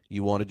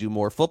you want to do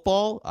more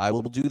football, I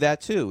will do that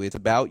too. It's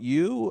about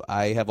you.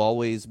 I have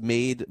always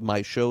made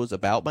my shows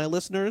about my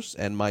listeners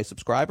and my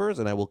subscribers,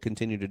 and I will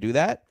continue to do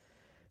that.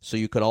 So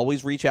you can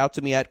always reach out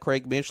to me at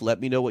Craig Mish. Let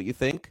me know what you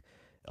think.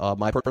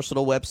 My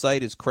personal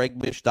website is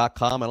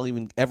craigmish.com. I don't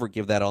even ever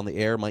give that on the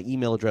air. My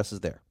email address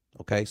is there.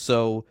 Okay,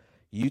 so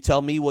you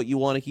tell me what you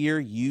want to hear.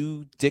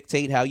 You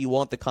dictate how you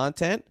want the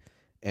content,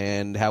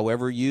 and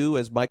however you,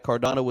 as Mike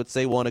Cardano would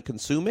say, want to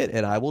consume it,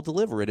 and I will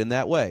deliver it in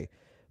that way.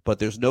 But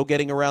there's no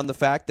getting around the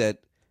fact that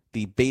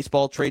the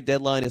baseball trade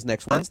deadline is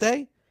next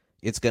Wednesday.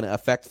 It's going to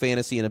affect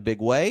fantasy in a big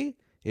way.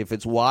 If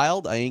it's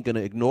wild, I ain't going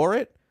to ignore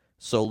it.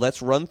 So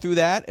let's run through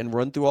that and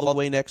run through all the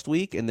way next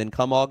week, and then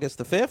come August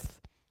the 5th,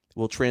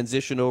 we'll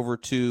transition over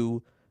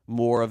to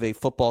more of a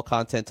football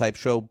content type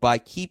show by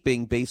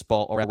keeping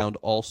baseball around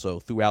also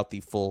throughout the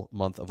full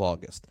month of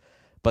August.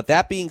 But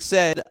that being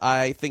said,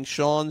 I think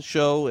Sean's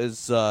show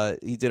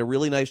he did a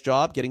really nice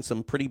job getting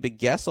some pretty big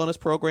guests on his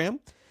program.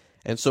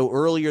 And so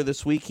earlier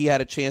this week, he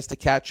had a chance to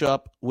catch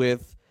up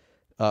with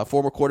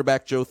former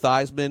quarterback Joe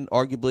Theismann,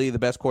 arguably the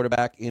best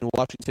quarterback in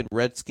Washington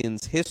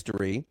Redskins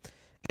history.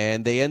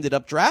 And they ended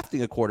up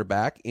drafting a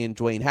quarterback in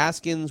Dwayne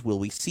Haskins. Will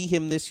we see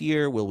him this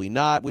year? Will we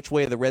not? Which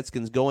way are the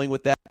Redskins going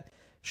with that?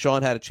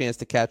 Sean had a chance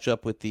to catch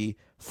up with the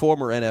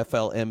former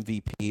NFL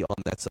MVP on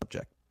that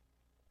subject.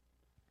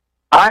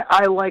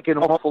 I like an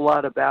awful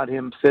lot about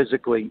him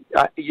physically.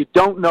 You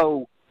don't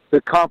know the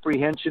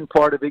comprehension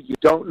part of it. You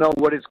don't know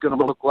what it's going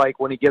to look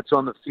like when he gets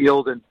on the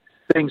field and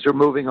things are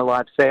moving a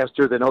lot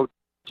faster than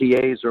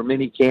OTAs or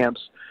mini camps.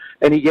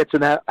 And he gets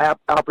an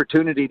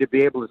opportunity to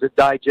be able to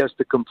digest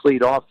the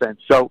complete offense.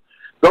 So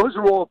those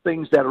are all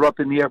things that are up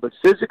in the air. But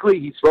physically,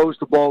 he throws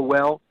the ball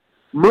well.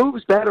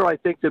 Moves better, I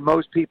think, than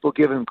most people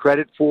give him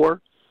credit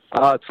for.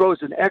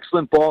 Throws an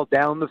excellent ball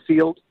down the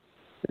field.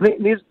 And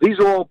these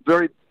are all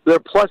they're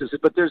pluses.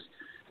 But there's,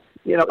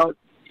 you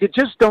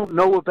just don't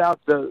know about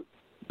the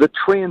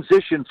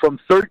transition from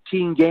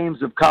 13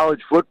 games of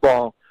college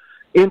football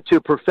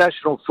into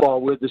professional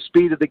football, where the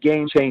speed of the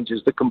game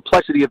changes, the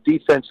complexity of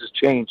defenses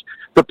change,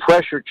 the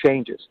pressure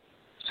changes.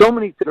 So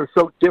many things are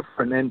so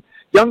different, and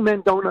young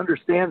men don't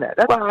understand that.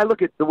 That's why I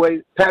look at the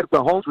way Patrick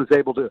Mahomes was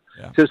able to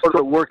sort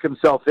of work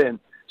himself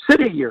in.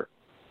 sit a year,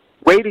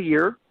 wait a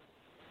year,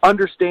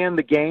 understand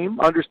the game,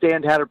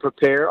 understand how to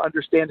prepare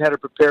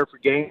for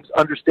games,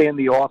 understand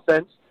the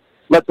offense,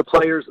 let the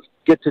players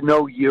get to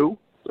know you,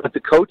 let the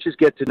coaches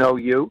get to know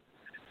you,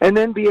 and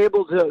then be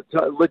able to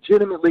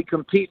legitimately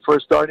compete for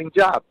a starting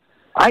job.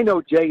 I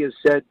know Jay has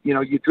said,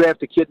 you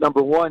draft a kid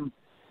number one,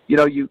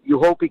 you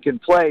hope he can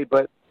play,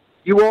 but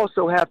you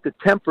also have to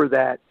temper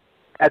that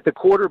at the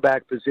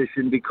quarterback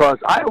position, because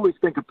I always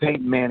think of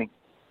Peyton Manning.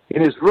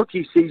 In his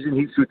rookie season,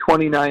 he threw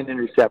 29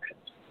 interceptions.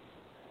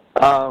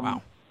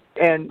 Wow.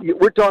 And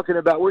we're talking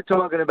about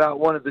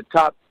one of the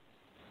top,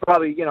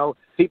 probably,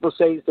 people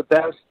say he's the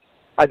best.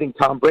 I think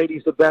Tom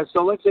Brady's the best.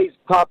 So let's say he's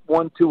top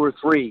 1, 2, or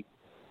 3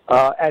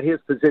 at his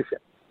position,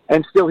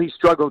 and still he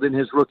struggled in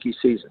his rookie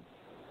season.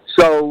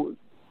 So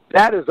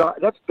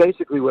that's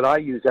basically what I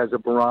use as a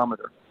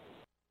barometer.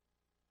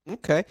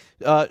 Okay.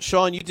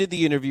 Sean, you did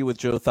the interview with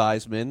Joe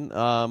Theismann.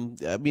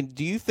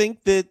 Do you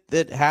think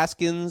that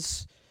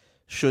Haskins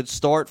should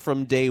start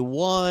from day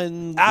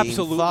one?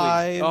 Absolutely.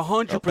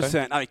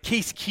 100%. Okay.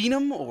 Case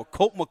Keenum or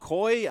Colt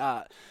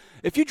McCoy,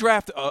 if you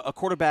draft a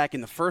quarterback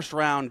in the first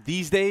round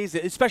these days,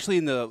 especially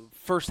in the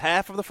first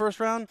half of the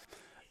first round,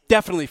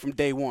 definitely from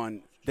day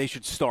one they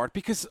should start.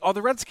 Because are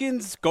the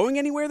Redskins going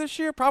anywhere this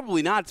year?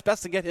 Probably not. It's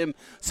best to get him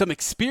some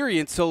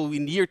experience so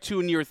in year 2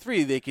 and year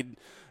 3 they could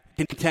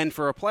contend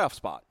for a playoff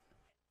spot.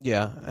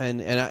 Yeah,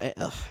 and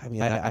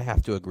I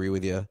have to agree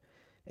with you.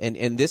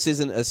 And this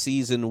isn't a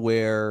season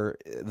where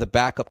the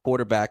backup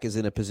quarterback is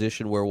in a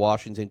position where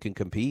Washington can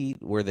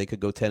compete, where they could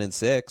go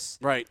 10-6,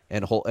 right,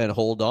 and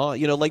hold on.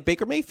 Like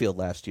Baker Mayfield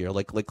last year,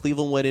 like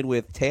Cleveland went in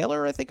with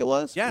Taylor, I think it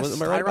was. Yes,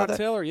 am I right about that?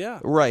 Taylor, yeah,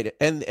 right.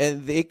 And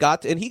he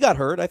got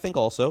hurt, I think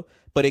also.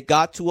 But it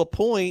got to a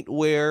point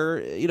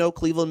where,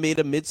 Cleveland made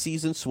a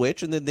midseason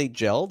switch, and then they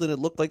gelled, and it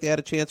looked like they had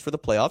a chance for the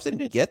playoffs. They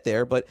didn't get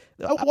there, but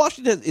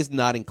Washington is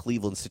not in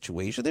Cleveland's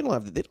situation. They don't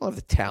have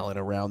the talent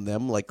around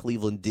them like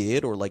Cleveland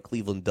did or like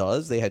Cleveland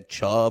does. They had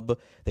Chubb,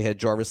 they had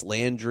Jarvis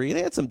Landry,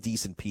 they had some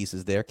decent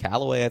pieces there.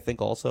 Callaway, I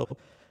think, also.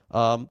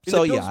 The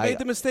Bills made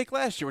the mistake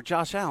last year with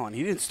Josh Allen.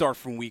 He didn't start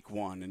from week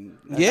 1, and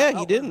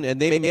he didn't,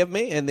 and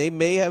they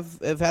may have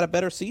had a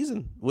better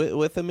season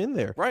with him in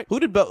there. Right?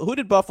 Who did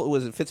Buffalo?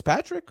 Was it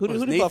Fitzpatrick? Who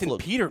did Nathan Buffalo?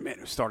 Peterman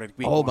who started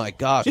week 1. Oh my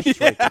gosh!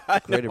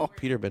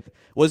 Peterman.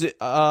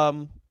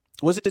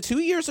 Was it 2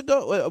 years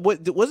ago?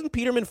 Wasn't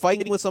Peterman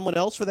fighting with someone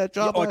else for that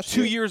job last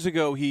 2 year? years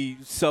ago, he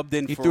subbed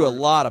in. He for threw a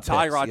lot of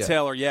Tyrod picks,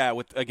 Taylor,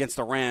 against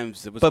the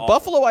Rams. It was but awful.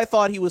 Buffalo, I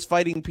thought he was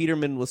fighting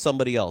Peterman with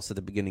somebody else at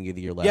the beginning of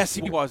the year last year. Yes,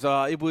 he was.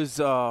 It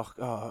was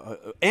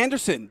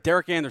Anderson,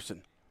 Derek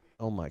Anderson.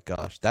 Oh my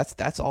gosh,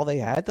 that's all they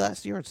had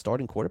last year at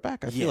starting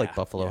quarterback. I feel like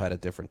Buffalo had a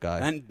different guy.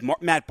 And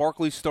Matt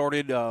Barkley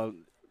started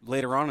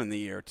later on in the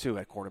year too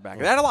at quarterback.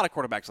 They had a lot of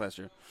quarterbacks last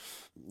year.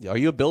 Are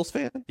you a Bills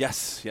fan?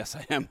 Yes,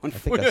 I am. I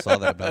think I saw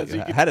that about you.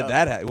 How did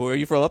that happen? Were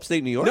you from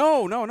upstate New York?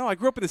 No. I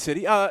grew up in the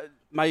city.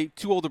 My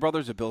 2 older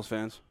brothers are Bills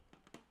fans.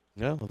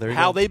 Yeah, well, there you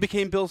How go. they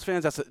became Bills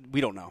fans, we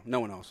don't know. No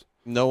one knows.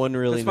 No one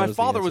really knows. My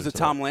father was a to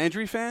Tom that.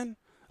 Landry fan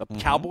of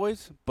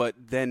Cowboys, but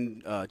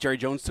then Jerry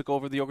Jones took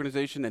over the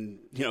organization and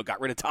got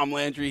rid of Tom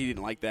Landry. He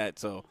didn't like that,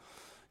 so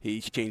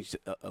he changed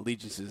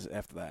allegiances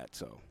after that.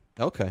 So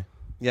okay,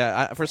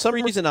 yeah. For some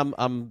reason, I'm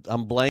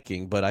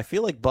blanking, but I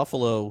feel like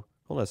Buffalo.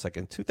 Hold on a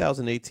second.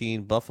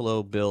 2018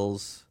 Buffalo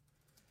Bills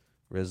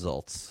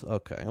results.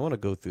 Okay, I want to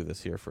go through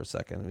this here for a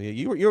second. I mean,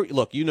 you're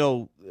look. You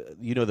know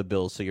the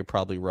Bills, so you're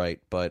probably right.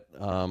 But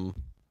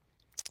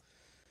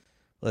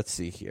let's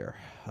see here.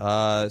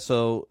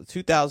 So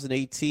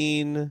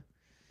 2018,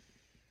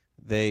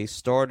 they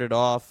started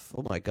off.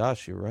 Oh my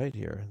gosh, you're right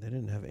here. They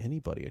didn't have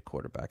anybody at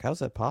quarterback. How's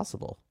that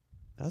possible?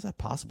 How's that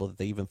possible that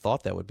they even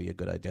thought that would be a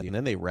good idea? And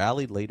then they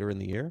rallied later in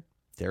the year.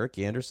 Derek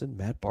Anderson,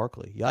 Matt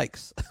Barkley.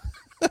 Yikes.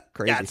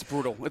 Crazy. Yeah, it's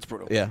brutal.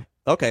 Yeah.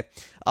 Okay.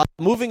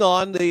 Moving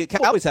on, the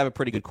Cowboys have a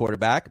pretty good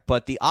quarterback,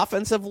 but the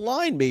offensive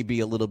line may be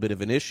a little bit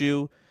of an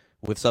issue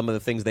with some of the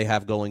things they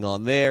have going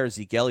on there.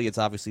 Zeke Elliott's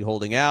obviously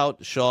holding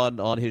out.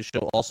 Sean, on his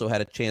show, also had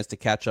a chance to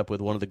catch up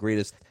with one of the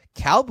greatest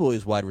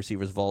Cowboys wide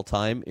receivers of all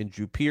time in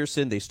Drew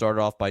Pearson. They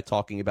started off by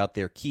talking about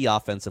their key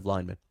offensive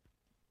linemen.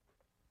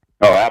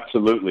 Oh,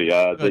 absolutely.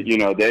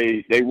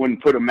 They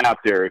wouldn't put him out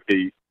there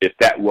if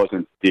that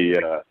wasn't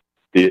the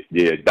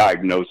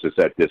diagnosis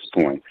at this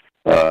point.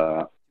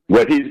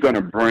 What he's going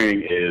to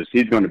bring is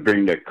he's going to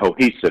bring the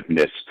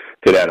cohesiveness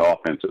to that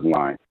offensive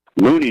line.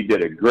 Looney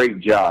did a great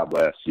job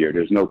last year.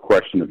 There's no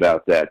question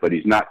about that, but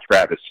he's not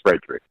Travis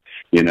Frederick,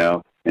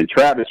 And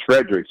Travis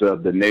Frederick's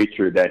of the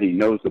nature that he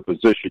knows the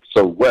position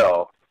so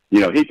well,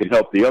 he can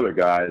help the other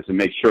guys and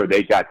make sure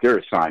they got their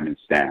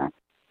assignments down.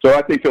 So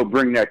I think he'll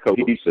bring that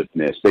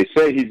cohesiveness. They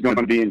say he's going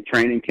to be in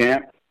training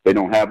camp. They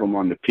don't have him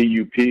on the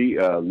PUP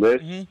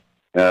list,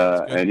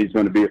 and he's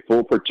going to be a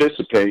full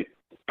participant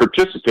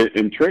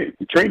in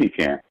training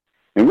camp.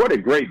 And what a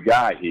great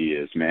guy he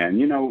is, man.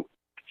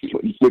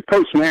 With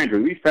Coach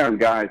Landry, we found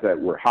guys that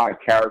were high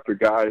character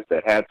guys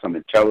that had some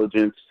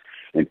intelligence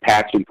and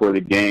passion for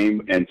the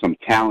game and some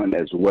talent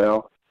as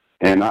well.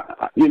 And,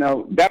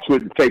 that's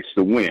what it takes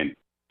to win.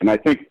 And I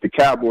think the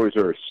Cowboys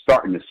are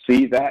starting to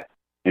see that.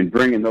 and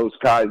bringing those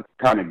kind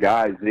of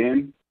guys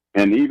in.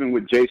 And even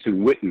with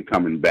Jason Witten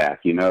coming back,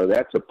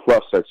 that's a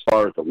plus as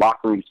far as the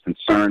locker room's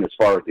concerned, as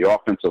far as the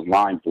offensive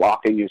line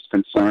blocking is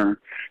concerned,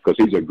 because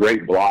he's a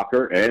great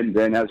blocker, and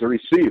then as a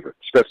receiver,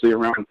 especially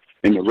around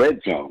in the red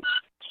zone.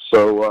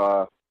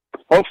 So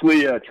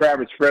hopefully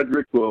Travis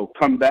Frederick will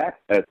come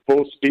back at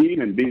full speed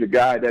and be the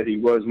guy that he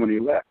was when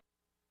he left.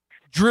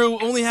 Drew,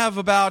 only have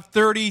about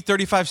 30,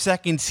 35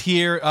 seconds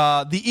here.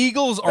 The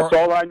Eagles are... That's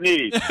all I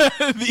need.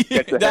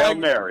 It's a Hail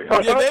Mary.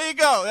 Yeah, there you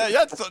go.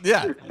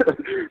 Yeah.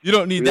 You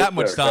don't need that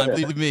much time.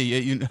 Believe me.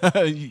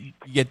 You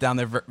get down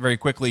there very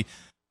quickly.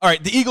 All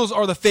right, the Eagles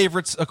are the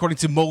favorites, according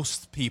to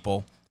most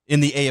people, in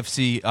the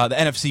AFC, the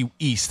NFC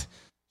East.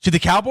 Should the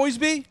Cowboys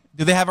be?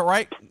 Do they have it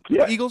right,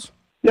 yeah. The Eagles?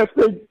 Yes,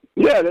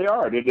 they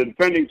are. They're the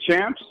defending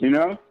champs,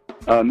 No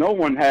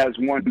one has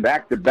won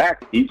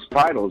back-to-back East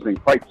titles in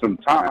quite some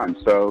time,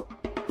 so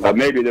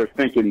maybe they're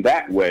thinking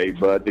that way,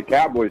 but the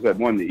Cowboys have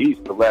won the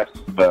East the last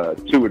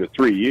 2 to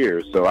 3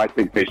 years, so I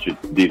think they should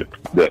be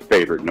the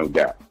favorite, no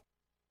doubt.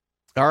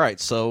 All right,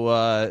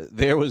 so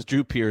there was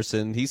Drew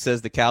Pearson. He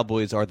says the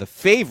Cowboys are the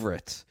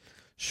favorite,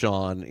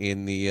 Sean,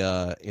 in the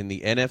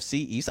NFC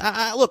East.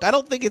 Look, I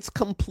don't think it's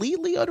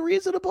completely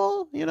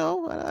unreasonable.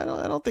 I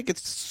don't think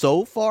it's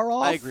so far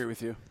off. I agree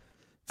with you.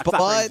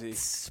 But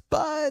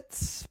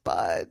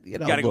you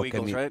gotta go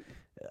Eagles, right?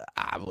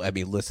 I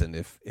mean, listen,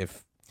 if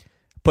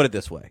put it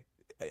this way,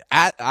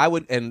 I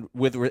would, and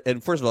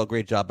first of all,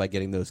 great job by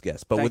getting those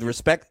guests. But with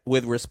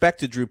respect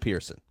to Drew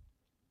Pearson,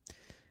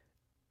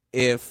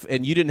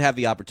 and you didn't have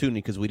the opportunity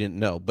because we didn't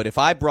know, but if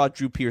I brought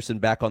Drew Pearson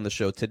back on the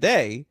show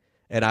today,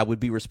 and I would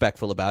be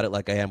respectful about it,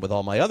 like I am with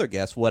all my other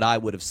guests, what I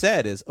would have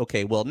said is,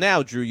 okay, well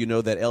now, Drew, you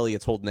know that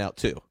Elliott's holding out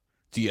too.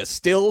 Do you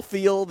still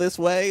feel this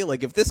way?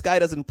 Like, if this guy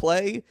doesn't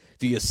play,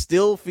 do you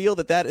still feel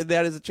that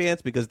is a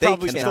chance? Because they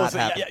probably cannot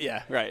have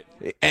yeah, right.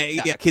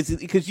 Yeah,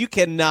 because you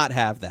cannot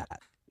have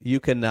that. You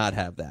cannot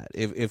have that.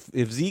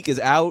 If Zeke is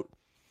out,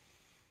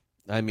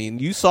 I mean,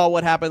 you saw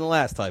what happened the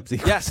last time.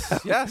 Zeke yes.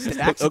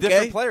 That's a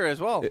different player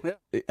as well. Yeah.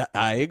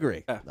 I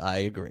agree.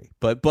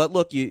 But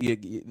look,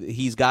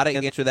 he's got to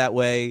answer that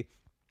way.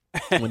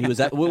 When he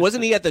was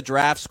wasn't he at the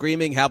draft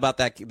screaming, "How about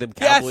that? Them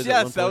Cowboys?"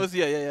 Yes, that was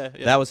yeah.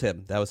 That was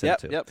him. That was him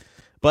too. Yep.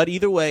 But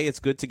either way, it's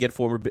good to get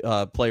former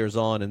players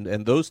on,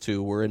 and those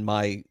two were in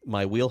my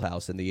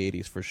wheelhouse in the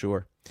 80s for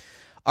sure.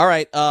 All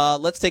right,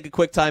 let's take a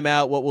quick time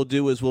out. What we'll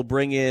do is we'll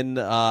bring in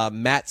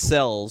Matt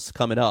Sells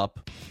coming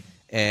up,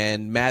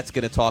 and Matt's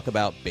going to talk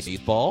about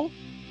baseball,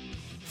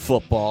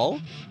 football,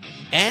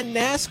 and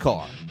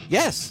NASCAR.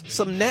 Yes,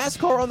 some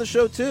NASCAR on the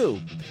show too.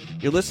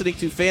 You're listening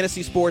to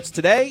Fantasy Sports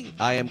Today.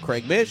 I am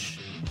Craig Mish,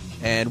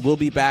 and we'll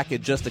be back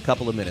in just a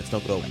couple of minutes.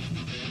 Don't go away.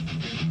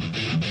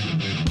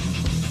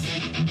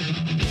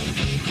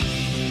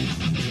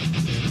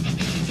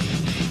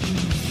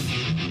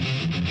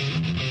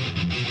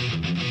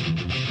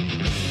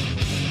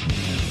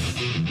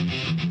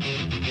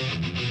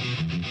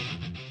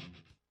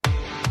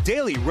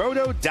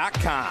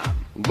 DailyRoto.com.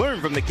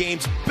 Learn from the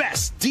game's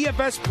best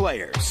DFS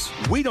players.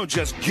 We don't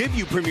just give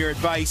you premier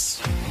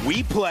advice,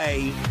 we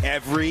play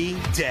every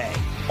day.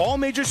 All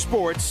major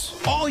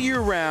sports, all year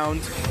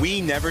round,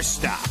 we never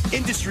stop.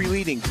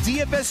 Industry-leading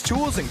DFS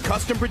tools and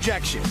custom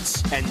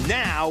projections. And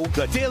now,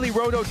 the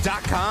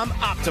DailyRoto.com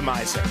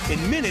Optimizer.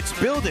 In minutes,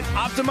 build and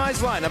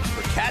optimize lineups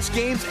for cash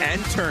games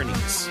and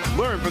tourneys.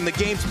 Learn from the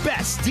game's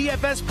best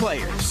DFS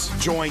players.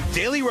 Join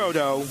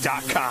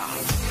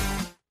DailyRoto.com.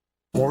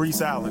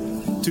 Maurice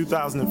Allen,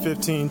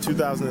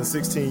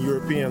 2015-2016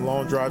 European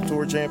Long Drive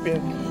Tour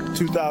champion,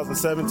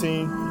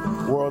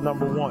 2017 world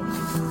number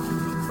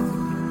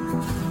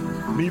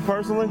 1. Me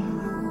personally,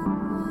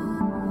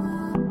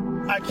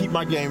 I keep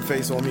my game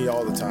face on me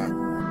all the time.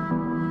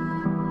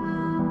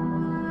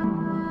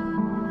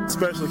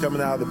 Especially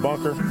coming out of the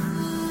bunker,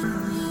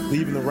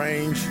 leaving the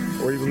range,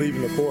 or even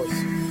leaving the course.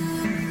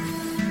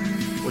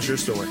 What's your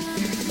story?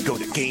 Go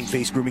to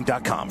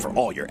GameFaceGrooming.com for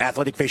all your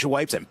athletic facial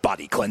wipes and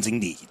body cleansing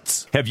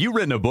needs. Have you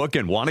written a book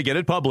and want to get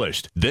it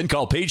published? Then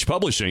call Page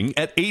Publishing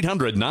at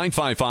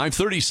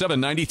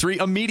 800-955-3793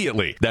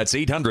 immediately. That's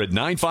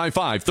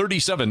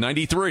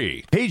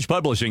 800-955-3793. Page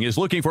Publishing is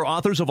looking for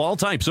authors of all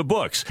types of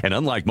books. And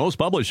unlike most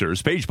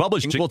publishers, Page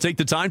Publishing will take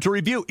the time to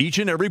review each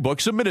and every book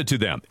submitted to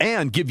them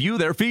and give you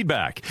their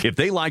feedback. If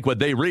they like what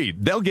they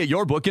read, they'll get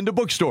your book into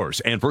bookstores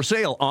and for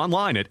sale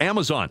online at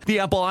Amazon, the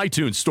Apple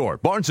iTunes Store,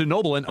 Barnes &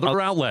 Noble, and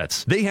other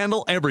outlets. They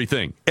handle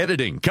everything: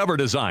 editing, cover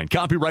design,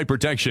 copyright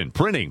protection,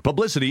 printing,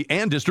 publicity,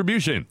 and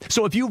distribution.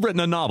 So if you've written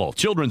a novel,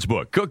 children's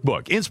book,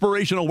 cookbook,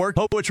 inspirational work,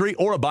 poetry,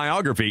 or a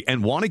biography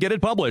and want to get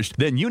it published,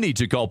 then you need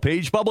to call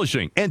Page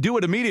Publishing and do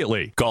it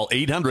immediately. Call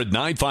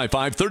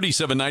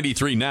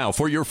 800-955-3793 now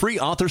for your free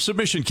author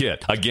submission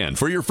kit. Again,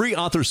 for your free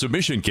author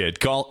submission kit,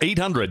 call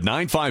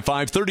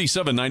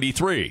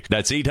 800-955-3793.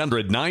 That's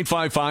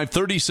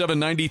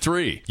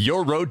 800-955-3793.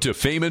 Your road to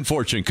fame and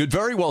fortune could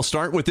very well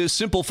start with this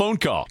simple phone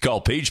call. Call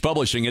Page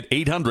Publishing Publishing at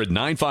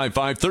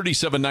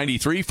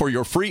 800-955-3793 for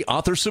your free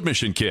author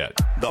submission kit.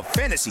 The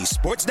Fantasy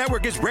Sports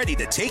Network is ready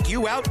to take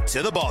you out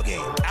to the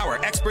ballgame.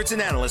 Our experts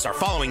and analysts are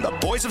following the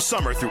boys of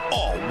summer through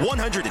all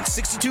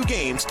 162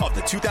 games of the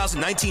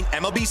 2019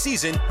 MLB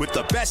season with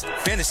the best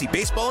fantasy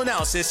baseball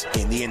analysis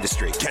in the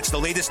industry. Catch the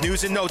latest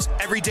news and notes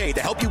every day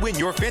to help you win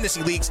your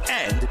fantasy leagues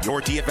and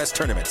your DFS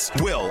tournaments.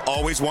 We'll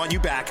always want you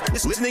back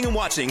listening and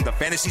watching the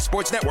Fantasy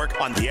Sports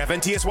Network on the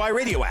FNTSY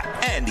radio app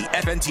and the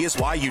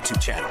FNTSY YouTube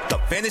channel. The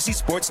Fantasy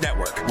Sports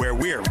Network, where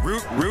we're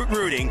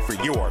rooting for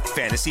your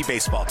fantasy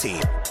baseball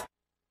team.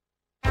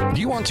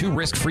 Do you want 2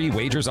 risk-free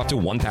wagers up to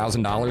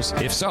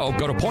 $1,000? If so,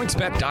 go to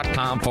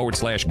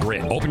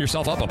pointsbet.com/grid. Open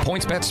yourself up a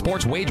PointsBet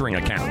sports wagering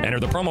account. Enter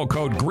the promo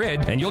code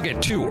GRID, and you'll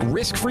get 2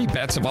 risk-free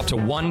bets of up to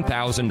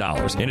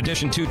 $1,000. In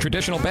addition to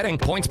traditional betting,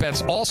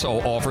 PointsBet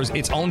also offers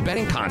its own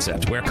betting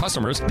concept, where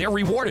customers, they're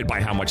rewarded by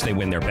how much they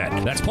win their bet.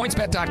 That's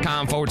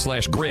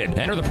pointsbet.com/grid.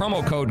 Enter the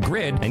promo code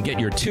GRID and get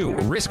your 2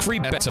 risk-free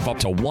bets of up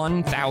to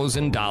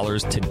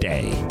 $1,000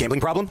 today.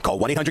 Gambling problem? Call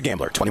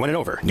 1-800-GAMBLER. 21 and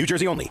over. New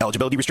Jersey only.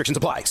 Eligibility restrictions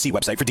apply. See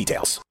website for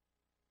details.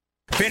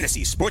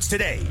 Fantasy Sports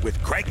Today with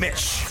Craig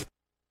Mish.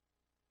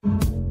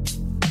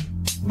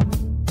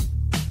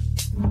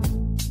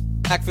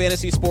 Back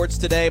Fantasy Sports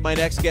Today. My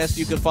next guest,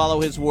 you can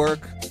follow his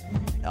work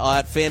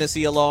at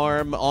Fantasy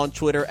Alarm on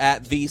Twitter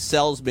at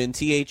TheSelsman,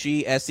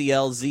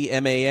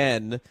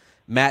 TheSelzman.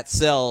 Matt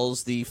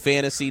Sells, the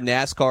Fantasy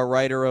NASCAR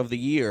Writer of the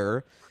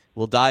Year.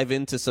 We'll dive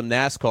into some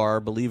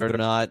NASCAR, believe it or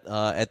not,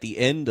 at the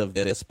end of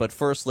this. But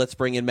first, let's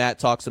bring in Matt,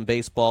 talk some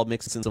baseball,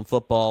 mix in some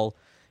football.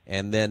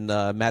 And then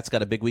Matt's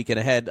got a big weekend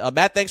ahead.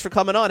 Matt, thanks for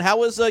coming on. How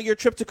was your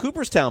trip to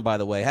Cooperstown, by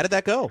the way? How did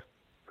that go?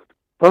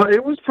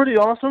 It was pretty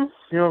awesome.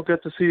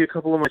 Got to see a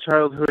couple of my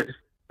childhood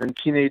and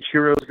teenage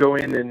heroes go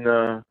in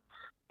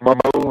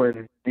Momo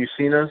and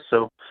Mucina,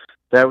 so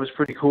that was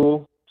pretty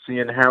cool.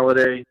 Seeing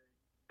Halliday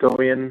go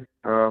in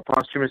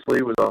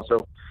posthumously was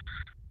also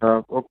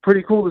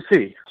pretty cool to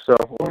see. So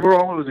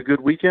overall, it was a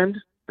good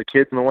weekend. The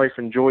kids and the wife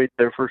enjoyed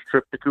their first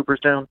trip to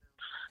Cooperstown.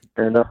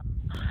 And,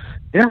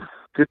 yeah.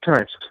 Good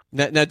times.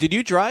 Now, did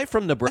you drive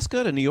from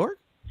Nebraska to New York?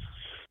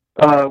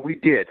 We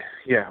did.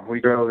 Yeah, we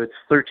drove. It's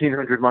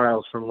 1,300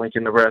 miles from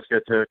Lincoln,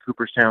 Nebraska to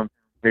Cooperstown,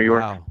 New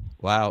York.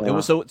 Wow. It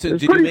was so.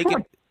 Did you make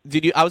fun.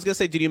 I was gonna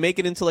say, did you make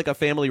it into like a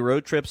family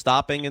road trip,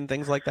 stopping and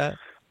things like that?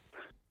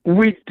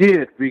 We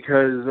did,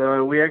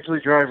 because we actually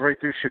drive right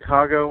through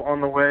Chicago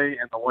on the way,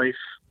 and the wife,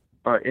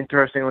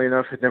 interestingly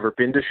enough, had never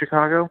been to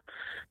Chicago,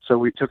 so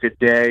we took a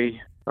day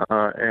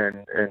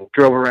and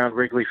drove around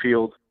Wrigley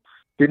Field.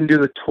 Didn't do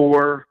the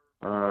tour.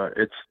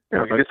 It's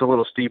it gets a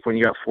little steep when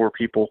you got 4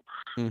 people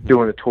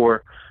doing a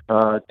tour.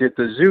 Did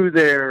the zoo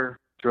there,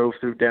 drove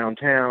through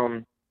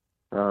downtown,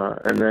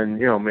 and then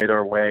made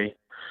our way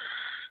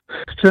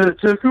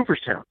to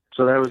Cooperstown.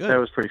 So that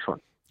was pretty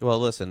fun. Well,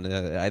 listen,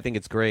 I think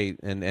it's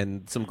great,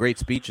 and some great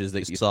speeches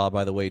that you saw,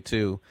 by the way,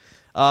 too.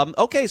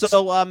 Okay,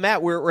 so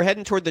Matt, we're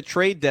heading toward the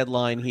trade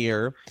deadline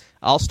here.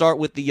 I'll start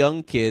with the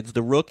young kids,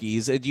 the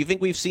rookies. Do you think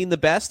we've seen the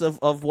best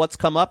of what's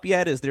come up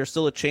yet? Is there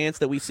still a chance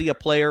that we see a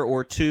player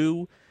or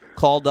two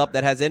called up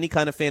that has any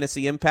kind of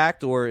fantasy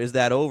impact, or is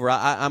that over?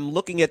 I'm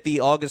looking at the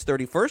August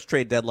 31st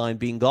trade deadline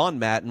being gone,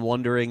 Matt, and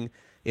wondering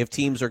if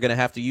teams are going to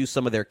have to use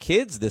some of their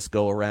kids this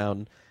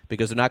go-around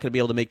because they're not going to be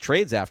able to make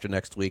trades after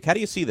next week. How do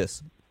you see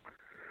this?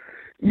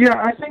 Yeah,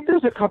 I think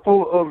there's a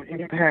couple of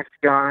impact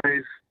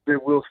guys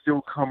that will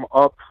still come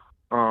up.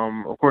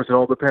 Of course, it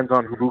all depends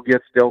on who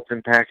gets dealt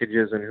in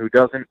packages and who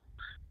doesn't,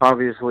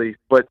 obviously.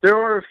 But there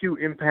are a few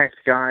impact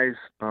guys.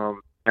 Now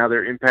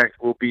their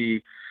impact will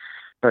be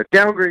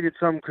downgraded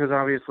some because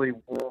obviously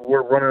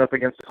we're running up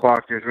against the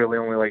clock. There's really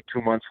only like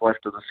 2 months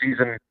left of the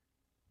season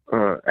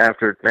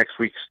after next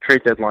week's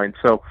trade deadline.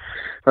 So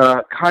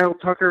Kyle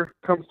Tucker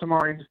comes to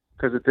mind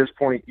because at this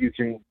point you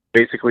can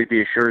basically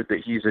be assured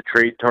that he's a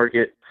trade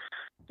target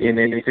in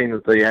anything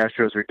that the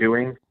Astros are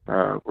doing.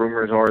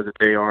 Rumors are that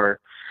they are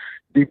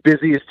the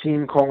busiest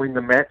team calling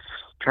the Mets,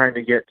 trying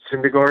to get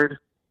Syndergaard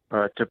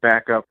to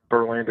back up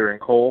Verlander and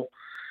Cole.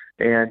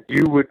 And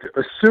you would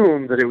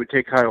assume that it would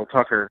take Kyle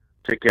Tucker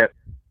to get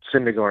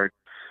Syndergaard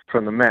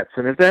from the Mets.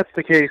 And if that's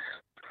the case,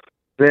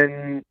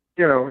 then,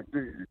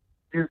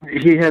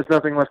 he has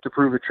nothing left to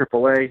prove at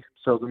AAA,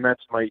 so the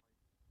Mets might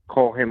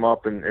call him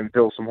up and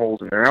fill some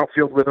holes in their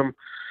outfield with him.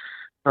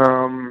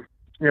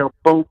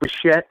 Bo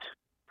Bichette,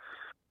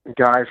 a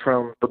guy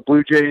from the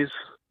Blue Jays,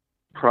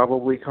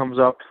 probably comes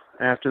up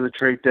after the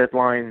trade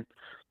deadline.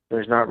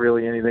 There's not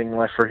really anything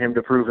left for him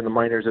to prove in the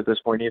minors at this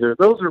point either.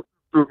 Those are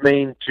the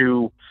main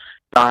 2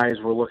 guys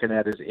we're looking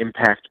at as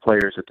impact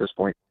players at this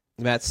point.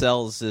 Matt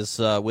Sells is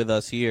with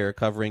us here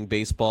covering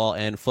baseball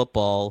and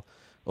football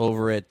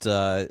over at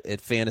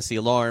Fantasy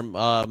Alarm.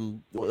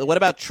 What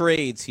about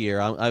trades here?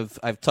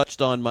 I've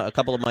touched on a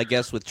couple of my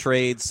guests with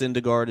trades.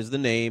 Syndergaard is the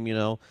name,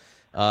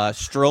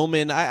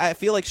 Stroman. I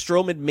feel like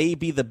Stroman may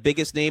be the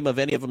biggest name of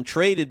any of them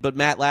traded, but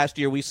Matt, last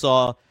year we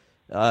saw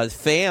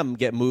Pham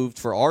get moved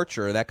for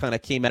Archer. That kind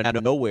of came out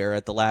of nowhere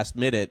at the last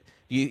minute.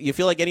 You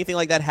feel like anything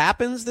like that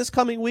happens this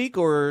coming week,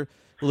 or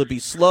Will it be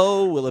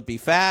slow? Will it be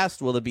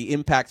fast? Will it be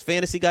impact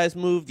fantasy guys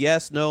moved?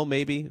 Yes, no,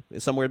 maybe,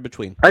 somewhere in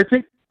between. I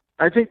think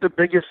the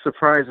biggest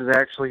surprise is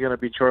actually going to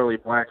be Charlie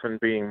Blackmon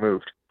being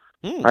moved.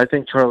 I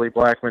think Charlie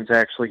Blackmon's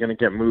actually going to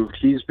get moved.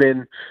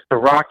 The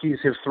Rockies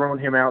have thrown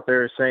him out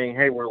there saying,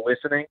 hey, we're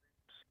listening.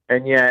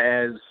 And yeah,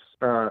 as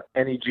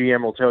any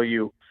GM will tell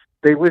you,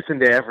 they listen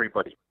to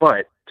everybody.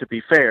 But to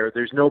be fair,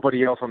 there's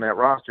nobody else on that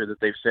roster that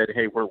they've said,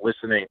 hey, we're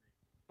listening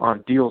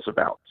on deals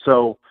about.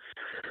 So,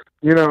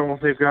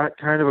 they've got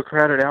kind of a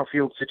crowded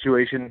outfield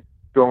situation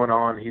going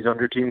on. He's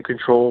under team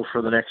control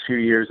for the next few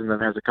years and then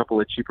has a couple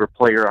of cheaper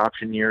player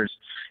option years.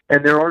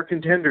 And there are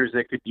contenders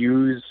that could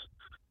use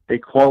a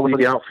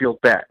quality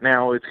outfield bat.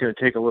 Now, it's going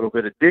to take a little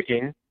bit of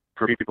digging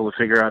for people to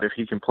figure out if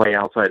he can play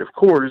outside of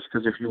Coors,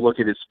 because if you look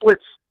at his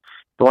splits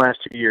the last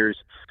 2 years,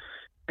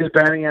 his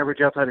batting average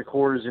outside of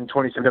Coors in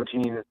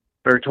 2017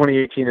 or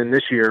 2018 and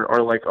this year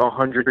are like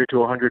 100 to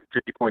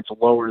 150 points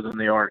lower than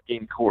they are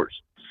in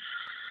Coors.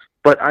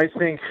 But I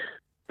think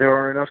there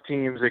are enough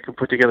teams that could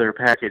put together a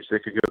package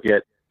that could go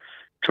get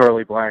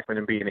Charlie Blackmon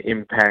and be an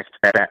impact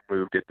bat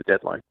moved at the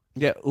deadline.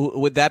 Yeah,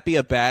 would that be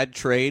a bad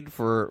trade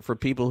for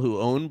people who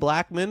own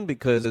Blackmon?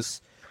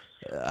 Because,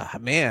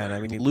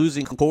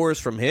 losing Coors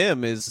from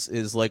him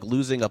is like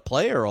losing a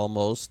player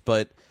almost.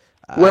 But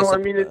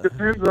it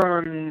depends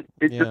on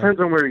depends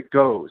on where he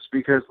goes.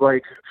 Because,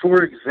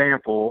 for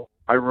example,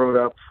 I wrote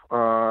up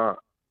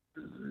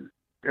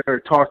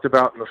or talked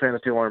about in the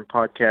Fantasy Alarm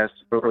podcast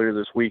earlier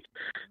this week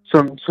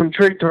some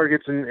trade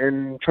targets,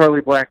 and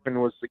Charlie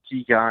Blackmon was the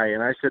key guy.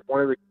 And I said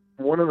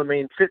one of the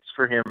main fits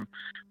for him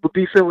would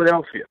be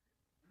Philadelphia,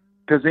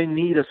 because they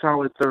need a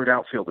solid third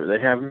outfielder. They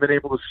haven't been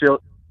able to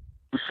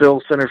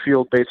fill center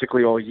field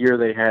basically all year.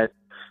 They had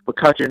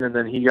McCutchen, and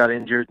then he got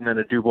injured, and then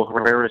Odubel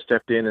Herrera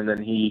stepped in, and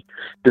then he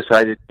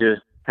decided to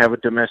have a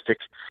domestic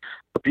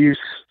abuse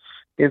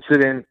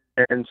incident.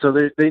 And so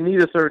they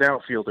need a third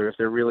outfielder if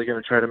they're really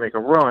going to try to make a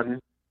run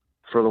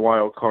for the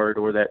wild card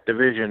or that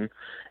division.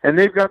 And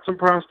they've got some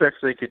prospects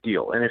they could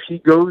deal. And if he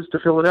goes to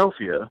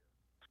Philadelphia,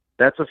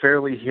 that's a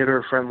fairly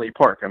hitter-friendly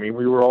park. I mean,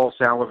 we were all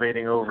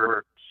salivating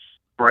over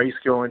Bryce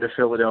going to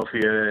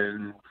Philadelphia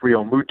and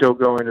Real Muto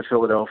going to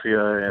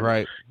Philadelphia and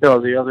right.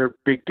 The other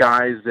big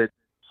guys that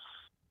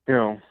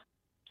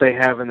they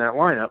have in that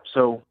lineup.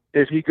 So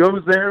if he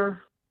goes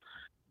there,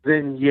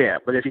 then yeah.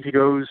 But if he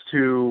goes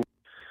to,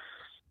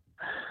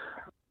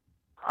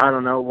 I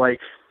don't know,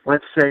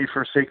 let's say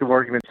for sake of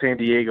argument, San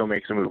Diego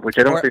makes a move, which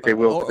I don't think they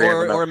will. Or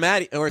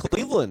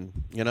Cleveland.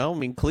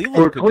 Cleveland.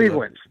 Or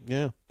Cleveland.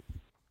 Yeah.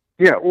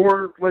 Yeah,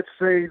 or let's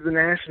say the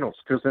Nationals,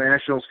 because the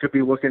Nationals could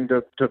be looking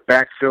to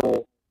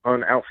backfill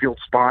an outfield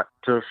spot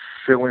to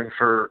fill in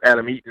for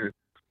Adam Eaton,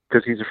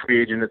 because he's a free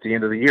agent at the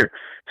end of the year.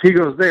 If he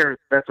goes there,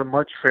 that's a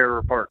much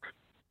fairer park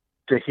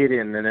to hit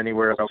in than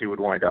anywhere else he would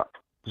wind up.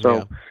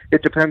 So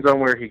It depends on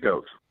where he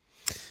goes.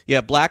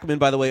 Yeah, Blackmon,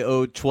 by the way,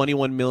 owed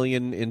 $21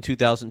 million in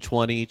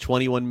 2020,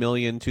 $21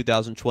 million in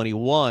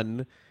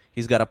 2021.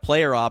 He's got a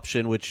player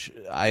option, which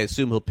I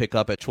assume he'll pick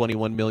up at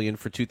 $21 million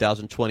for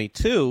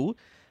 2022.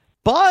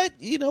 But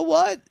you know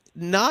what?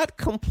 Not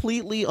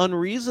completely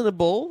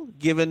unreasonable,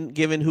 given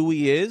who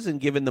he is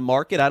and given the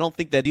market. I don't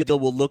think that deal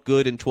will look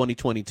good in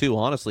 2022,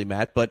 honestly,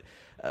 Matt. But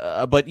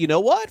you know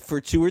what? For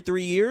 2 or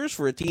 3 years,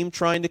 for a team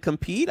trying to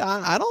compete,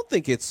 I don't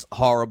think it's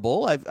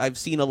horrible. I've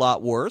seen a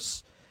lot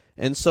worse.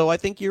 And so I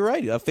think you're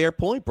right. A fair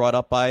point brought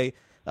up by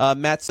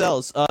Matt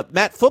Sells.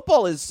 Matt,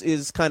 football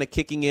is kind of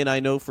kicking in, I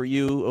know, for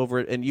you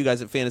and you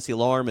guys at Fantasy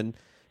Alarm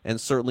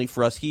and certainly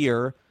for us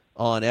here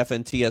on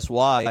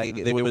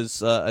FNTSY. There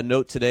was a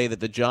note today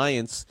that the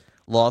Giants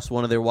lost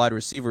one of their wide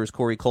receivers,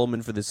 Corey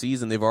Coleman, for the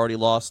season. They've already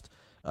lost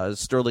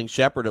Sterling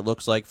Shepard, it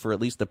looks like, for at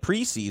least the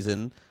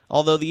preseason,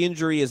 although the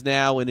injury is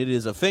now, and it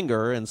is a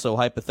finger, and so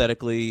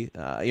hypothetically,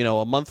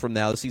 a month from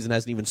now, the season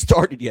hasn't even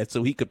started yet,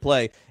 so he could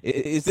play.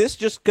 Is this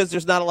just because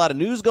there's not a lot of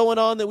news going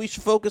on that we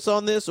should focus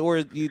on this,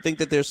 or do you think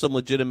that there's some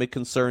legitimate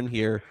concern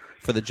here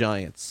for the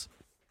Giants?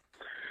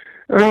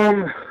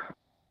 For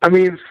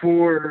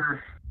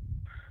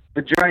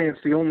the Giants,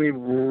 the only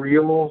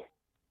real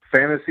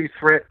fantasy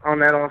threat on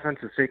that offense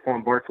is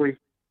Saquon Barkley.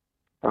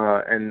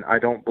 And I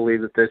don't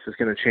believe that this is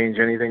going to change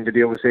anything to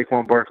deal with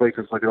Saquon Barkley,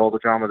 because look at all the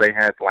drama they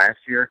had last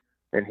year,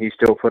 and he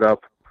still put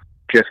up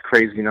just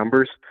crazy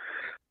numbers.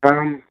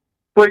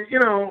 But,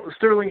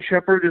 Sterling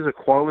Shepard is a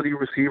quality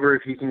receiver.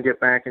 If he can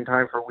get back in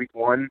time for week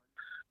 1,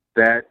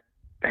 that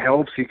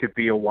helps. He could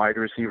be a wide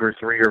receiver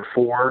 3 or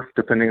 4,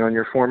 depending on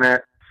your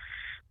format.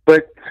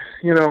 But,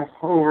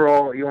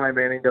 overall, Eli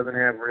Manning doesn't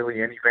have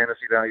really any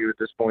fantasy value at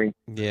this point.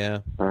 Yeah.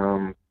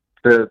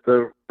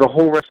 The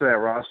whole rest of that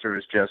roster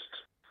is just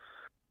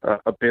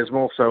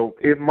abysmal. So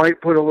it might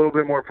put a little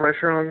bit more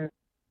pressure on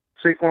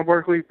Saquon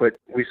Barkley, but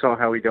we saw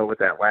how he dealt with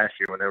that last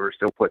year when they were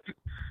still putting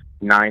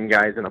 9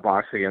 guys in a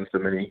box against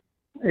him, and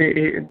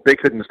they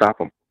couldn't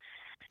stop him.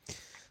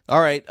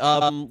 All right.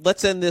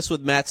 Let's end this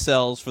with Matt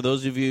Sells. For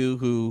those of you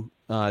who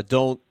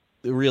don't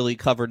really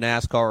cover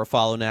NASCAR or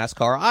follow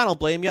NASCAR, I don't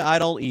blame you. I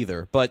don't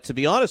either. But to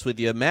be honest with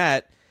you,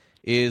 Matt,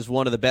 is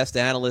one of the best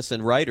analysts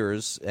and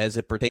writers as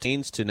it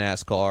pertains to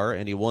NASCAR,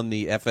 and he won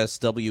the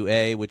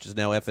FSWA, which is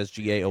now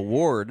FSGA,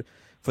 award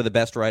for the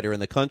best writer in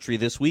the country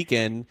this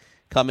weekend,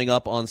 coming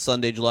up on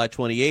Sunday, July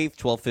 28th,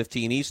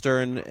 12:15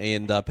 Eastern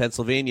in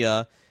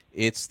Pennsylvania.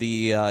 It's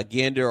the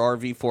Gander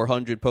RV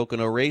 400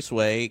 Pocono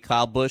Raceway.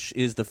 Kyle Busch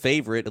is the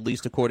favorite, at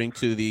least according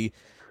to the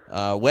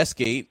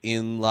Westgate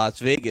in Las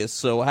Vegas.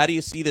 So how do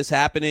you see this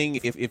happening?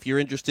 If you're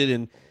interested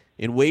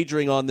in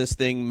wagering on this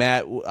thing,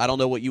 Matt, I don't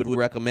know what you would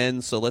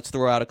recommend, so let's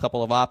throw out a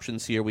couple of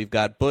options here. We've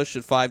got Busch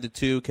at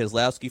 5-2,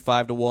 Keselowski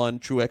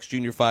 5-1, Truex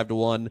Jr.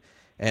 5-1,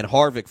 and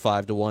Harvick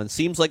 5-1.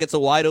 Seems like it's a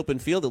wide open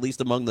field, at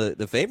least among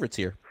the favorites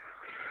here.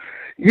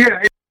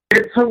 Yeah,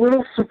 it's a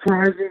little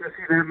surprising to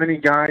see that many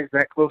guys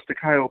that close to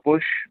Kyle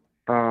Busch.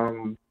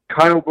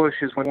 Kyle Busch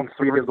has won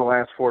 3 of the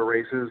last 4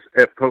 races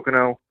at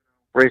Pocono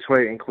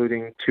Raceway,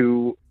 including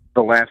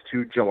the last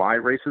 2 July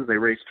races. They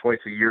race twice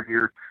a year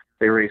here.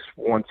 They race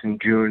once in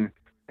June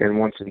and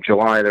once in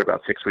July. They're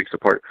about 6 weeks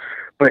apart.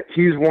 But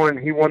he won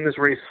this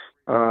race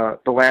the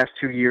last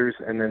 2 years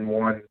and then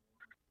won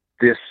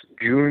this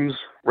June's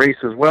race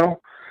as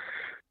well.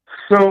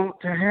 So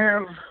to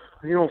have,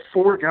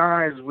 4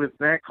 guys with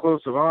that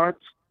close of odds,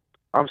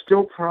 I'm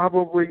still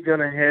probably going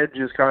to hedge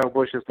as Kyle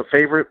Busch as the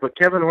favorite. But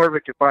Kevin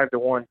Harvick at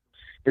 5-1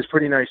 is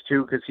pretty nice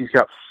too, because he's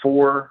got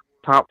 4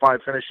 top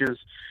 5 finishes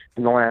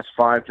in the last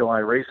 5 July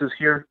races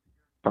here.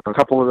 A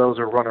couple of those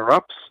are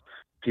runner-ups.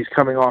 He's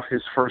coming off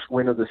his first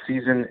win of the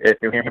season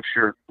at New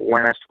Hampshire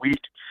last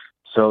week,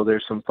 so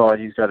there's some thought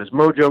he's got his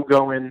mojo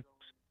going.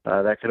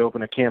 That could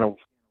open a can of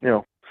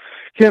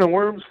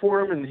worms for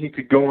him, and he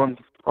could go on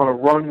a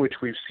run, which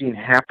we've seen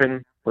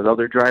happen with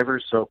other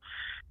drivers. So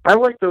I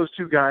like those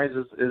 2 guys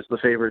as the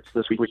favorites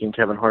this weekend,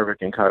 Kevin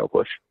Harvick and Kyle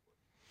Busch.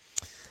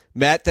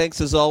 Matt, thanks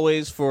as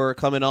always for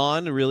coming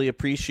on. Really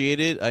appreciate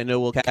it. I know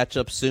we'll catch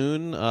up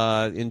soon.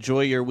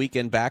 Enjoy your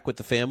weekend back with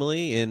the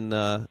family in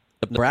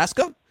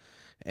Nebraska.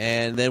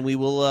 And then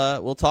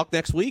we'll talk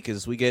next week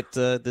as we get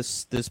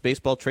this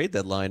baseball trade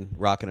deadline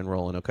rocking and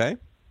rolling, okay?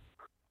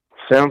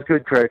 Sounds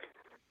good, Craig.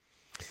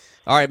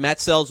 All right, Matt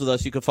Sells with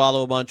us. You can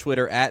follow him on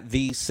Twitter at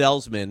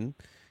 @TheSellsman.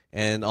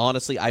 And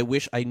honestly, I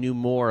wish I knew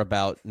more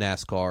about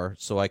NASCAR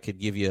so I could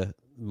give you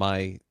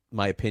my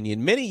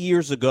opinion. Many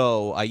years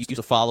ago, I used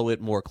to follow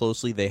it more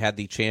closely. They had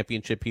the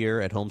championship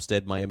here at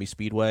Homestead Miami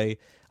Speedway.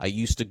 I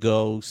used to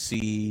go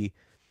see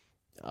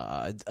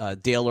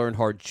Dale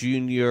Earnhardt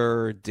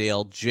Jr.,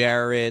 Dale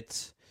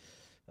Jarrett,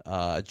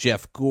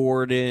 Jeff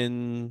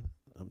Gordon.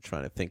 I'm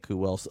trying to think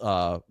who else.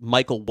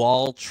 Michael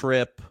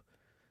Waltrip.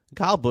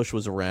 Kyle Busch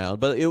was around,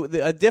 but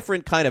a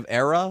different kind of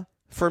era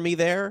for me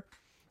there.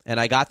 And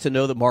I got to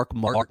know the Mark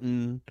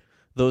Martin,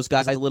 those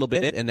guys a little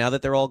bit. And now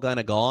that they're all kind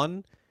of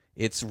gone,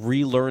 it's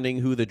relearning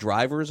who the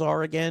drivers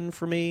are again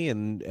for me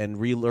and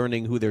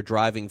relearning who they're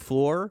driving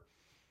for.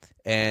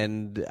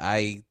 And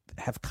I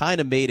have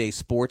kind of made a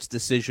sports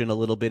decision a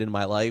little bit in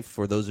my life,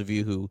 for those of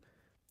you who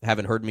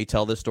haven't heard me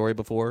tell this story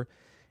before,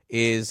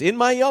 is in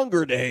my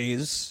younger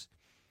days,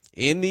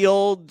 in the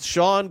old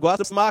Sean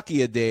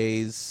Guatemacchia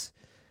days,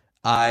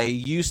 I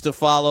used to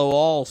follow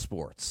all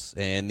sports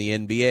and the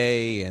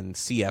NBA and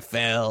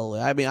CFL.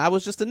 I mean, I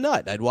was just a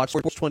nut. I'd watch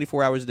sports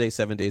 24 hours a day,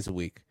 7 days a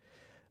week.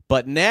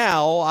 But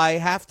now I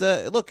have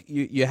to look.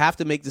 You have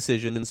to make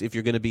decisions if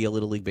you're going to be a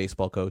Little League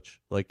baseball coach.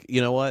 Like, you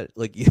know what?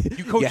 Like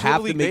you coach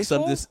have Little to League make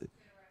some.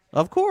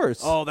 Of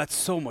course. Oh, that's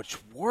so much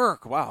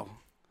work. Wow.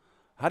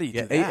 How do you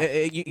do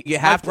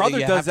that? My brother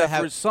does that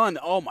for his son.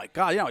 Oh my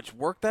God! You know how much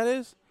work that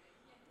is.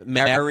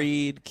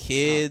 Married,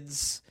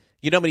 kids.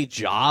 You know how many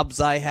jobs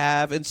I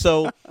have, and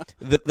so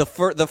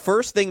the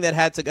first thing that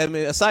had to, I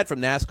mean, aside from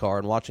NASCAR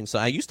and watching, so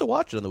I used to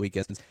watch it on the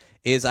weekends,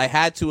 is I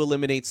had to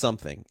eliminate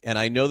something. And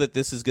I know that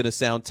this is going to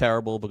sound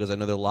terrible because I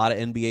know there are a lot of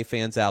NBA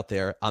fans out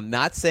there. I'm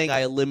not saying I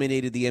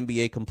eliminated the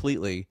NBA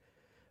completely,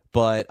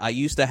 but I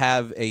used to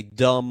have a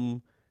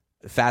dumb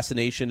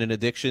fascination and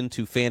addiction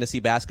to fantasy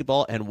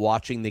basketball and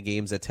watching the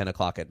games at 10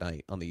 o'clock at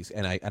night on these.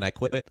 And I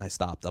quit it. I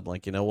stopped. I'm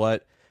like, you know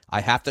what? I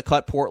have to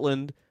cut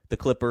Portland, the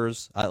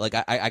Clippers. I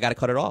got to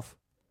cut it off.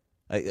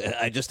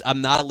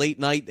 I'm not a late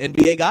night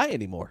NBA guy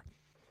anymore.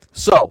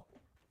 So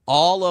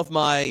all of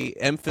my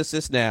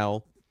emphasis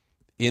now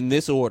in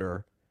this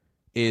order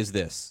is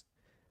this: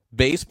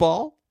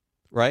 baseball,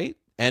 right?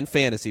 And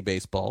fantasy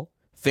baseball,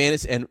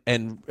 fantasy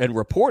and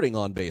reporting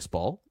on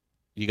baseball.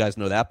 You guys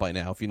know that by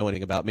now if you know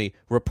anything about me.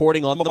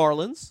 Reporting on the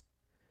Marlins,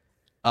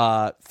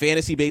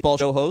 fantasy baseball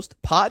show host,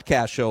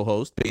 podcast show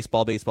host,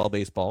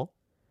 baseball,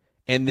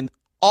 and then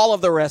all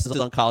of the rest is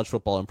on college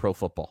football and pro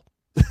football.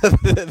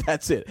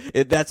 That's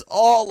it. That's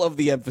all of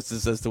the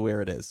emphasis as to where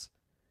it is.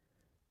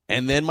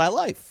 And then my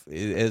life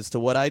as to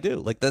what I do.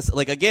 Like this,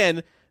 like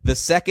again, the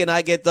second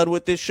I get done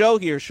with this show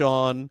here,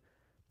 Sean,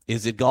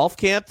 is it golf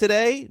camp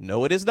today?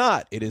 No, it is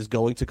not. It is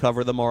going to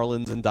cover the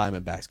Marlins and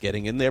Diamondbacks,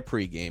 getting in their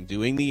pregame,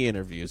 doing the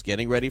interviews,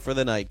 getting ready for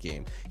the night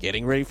game,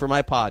 getting ready for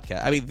my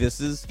podcast. I mean, this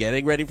is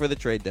getting ready for the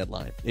trade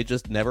deadline. It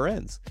just never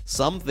ends.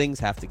 Some things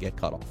have to get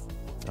cut off.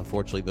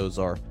 Unfortunately, those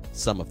are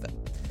some of them.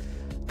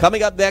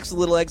 Coming up next, a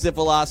little exit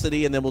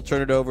velocity, and then we'll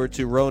turn it over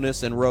to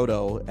Ronis and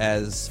Roto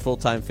as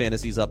full-time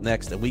fantasies up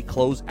next. And we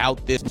close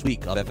out this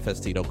week on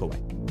FFST. Don't go away.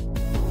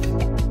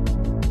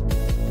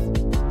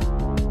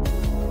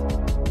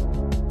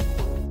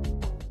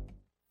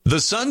 The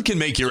sun can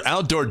make your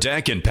outdoor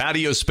deck and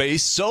patio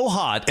space so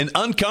hot and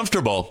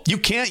uncomfortable you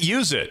can't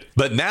use it.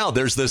 But now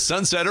there's the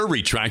Sunsetter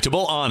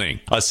Retractable Awning.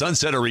 A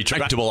Sunsetter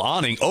Retractable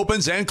Awning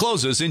opens and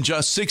closes in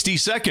just 60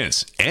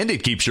 seconds, and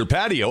it keeps your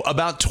patio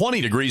about 20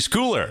 degrees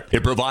cooler.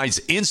 It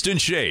provides instant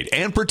shade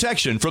and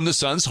protection from the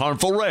sun's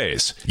harmful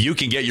rays. You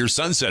can get your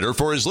Sunsetter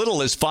for as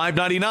little as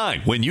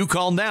 $5.99 when you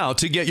call now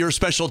to get your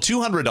special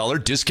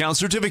 $200 discount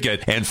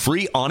certificate and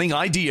free awning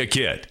idea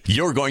kit.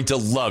 You're going to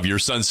love your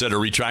Sunsetter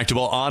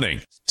Retractable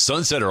Awning.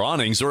 Sunsetter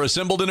awnings are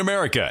assembled in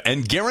America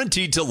and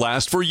guaranteed to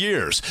last for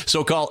years.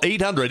 So call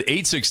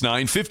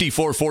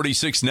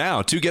 800-869-5446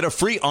 now to get a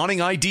free awning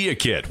idea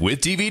kit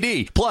with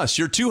DVD, plus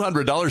your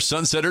 $200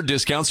 Sunsetter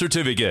discount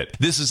certificate.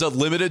 This is a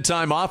limited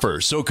time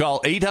offer, so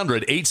call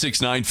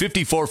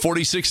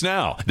 800-869-5446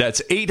 now.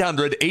 That's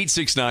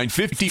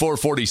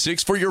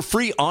 800-869-5446 for your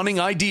free awning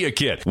idea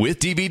kit with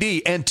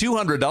DVD and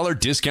 $200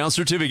 discount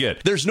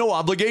certificate. There's no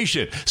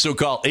obligation, so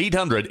call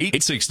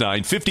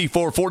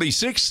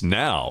 800-869-5446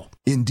 now.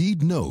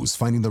 Indeed knows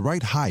finding the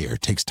right hire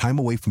takes time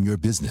away from your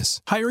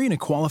business. Hiring a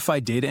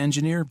qualified data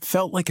engineer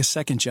felt like a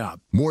second job.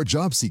 More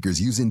job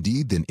seekers use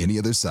Indeed than any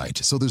other site,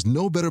 so there's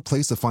no better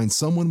place to find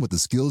someone with the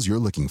skills you're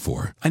looking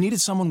for. I needed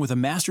someone with a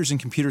master's in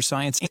computer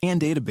science and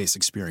database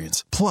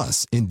experience.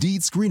 Plus, Indeed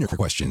screener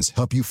questions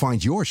help you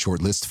find your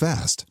shortlist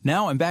fast.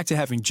 Now I'm back to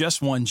having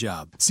just one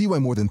job. See why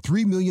more than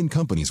 3 million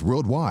companies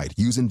worldwide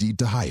use Indeed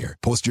to hire.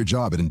 Post your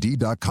job at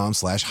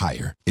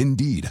Indeed.com/hire.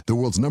 Indeed, the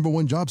world's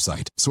 #1 job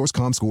site.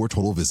 Source.com/score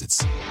total visits.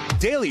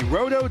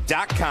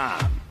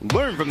 DailyRoto.com.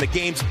 Learn from the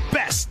game's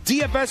best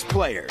DFS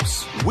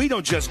players. We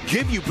don't just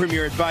give you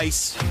premier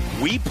advice,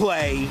 we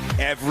play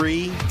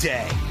every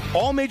day.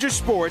 All major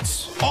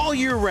sports, all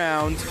year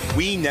round,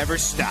 we never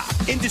stop.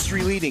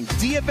 Industry-leading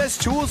DFS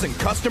tools and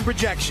custom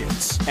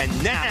projections. And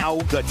now,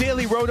 the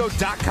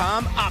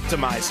DailyRoto.com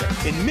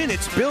Optimizer. In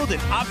minutes, build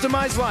and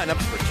optimize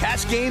lineups for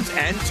cash games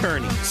and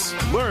tourneys.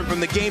 Learn from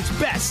the game's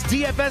best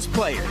DFS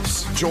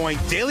players. Join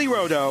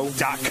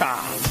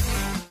DailyRoto.com.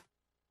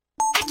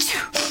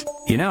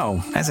 You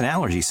know, as an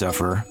allergy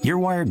sufferer, you're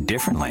wired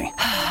differently.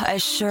 I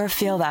sure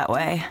feel that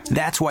way.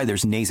 That's why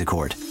there's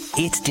Nasacort.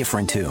 It's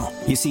different too.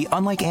 You see,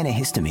 unlike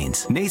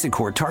antihistamines,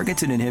 Nasacort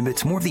targets and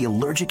inhibits more of the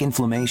allergic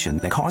inflammation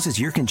that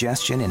causes ear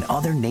congestion and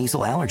other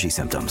nasal allergy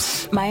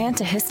symptoms. My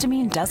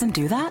antihistamine doesn't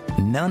do that?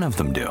 None of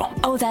them do.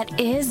 Oh, that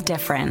is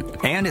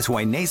different. And it's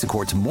why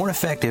Nasacort's more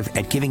effective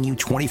at giving you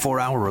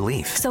 24-hour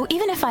relief. So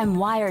even if I'm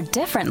wired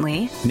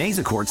differently,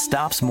 Nasacort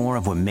stops more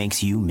of what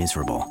makes you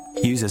miserable.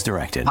 Use as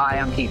directed. Hi,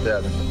 I'm Keith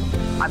Urban.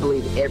 I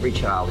believe every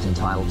child is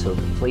entitled to a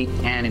complete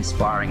and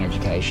inspiring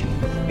education.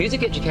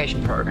 Music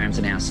education programs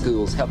in our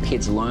schools help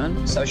kids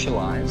learn,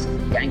 socialize,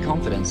 gain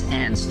confidence,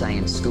 and stay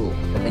in school.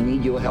 But they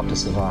need your help to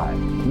survive.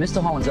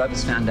 Mr. Holland's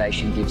Opus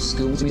Foundation gives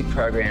schools with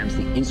programs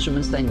the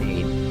instruments they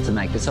need to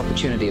make this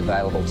opportunity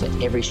available to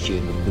every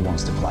student who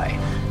wants to play.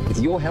 With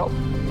your help,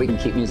 we can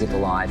keep music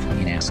alive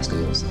in our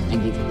schools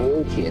and give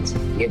all kids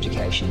the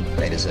education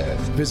they deserve.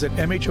 Visit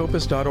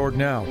mhopus.org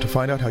now to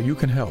find out how you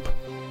can help.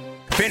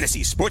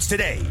 Fantasy Sports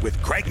Today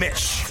with Craig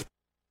Mish.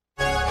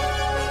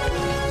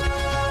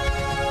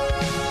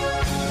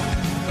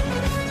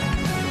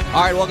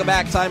 All right, welcome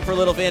back. Time for a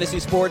little Fantasy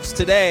Sports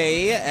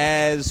Today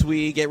as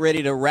we get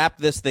ready to wrap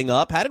this thing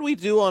up. How did we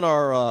do on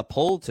our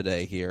poll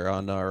today here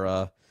on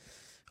our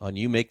on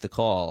You Make the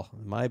Call?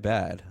 My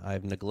bad.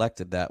 I've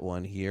neglected that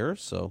one here.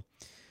 So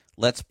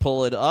let's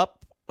pull it up.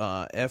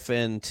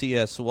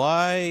 FNTSY.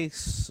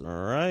 All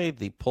right.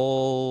 The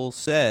poll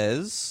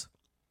says,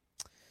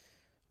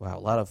 wow, a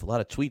lot of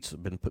tweets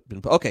have been put.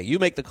 Okay, You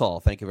Make the Call.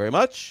 Thank you very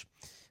much.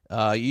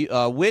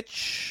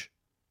 Which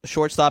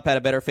shortstop had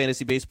a better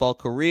fantasy baseball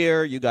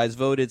career? You guys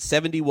voted.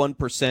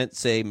 71%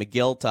 say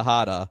Miguel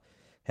Tejada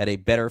had a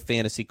better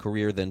fantasy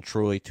career than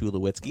Troy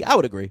Tulowitzki. I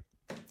would agree.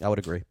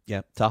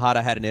 Yeah,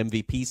 Tejada had an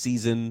MVP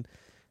season,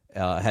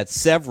 had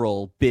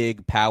several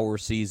big power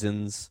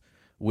seasons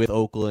with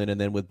Oakland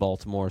and then with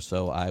Baltimore,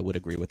 so I would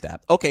agree with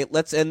that. Okay,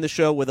 let's end the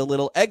show with a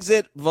little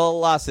exit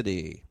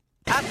velocity.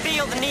 I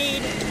feel the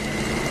need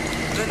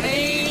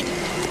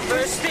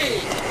for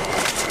speed.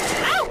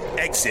 Ow!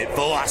 Exit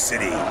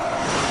velocity.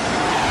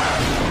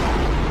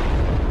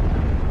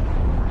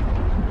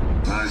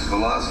 Nice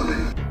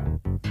velocity.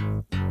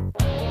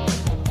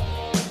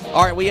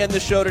 All right, we end the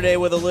show today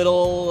with a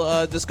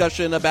little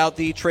discussion about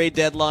the trade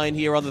deadline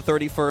here on the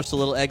 31st, a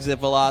little exit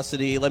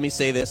velocity. Let me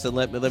say this, and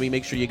let me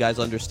make sure you guys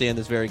understand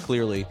this very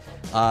clearly.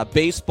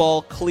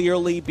 Baseball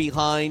clearly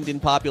behind in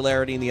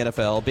popularity in the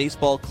NFL.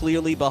 Baseball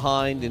clearly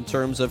behind in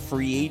terms of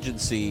free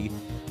agency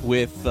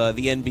with the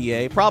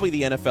NBA, probably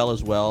the NFL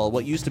as well.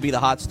 What used to be the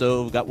hot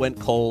stove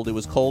went cold. It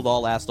was cold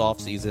all last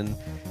offseason.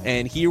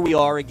 And here we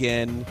are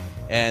again.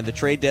 And the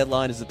trade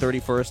deadline is the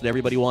 31st, and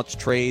everybody wants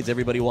trades.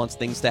 Everybody wants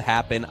things to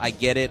happen. I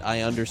get it.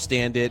 I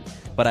understand it.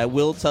 But I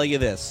will tell you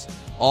this.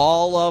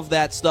 all of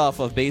that stuff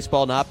of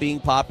baseball not being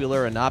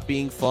popular and not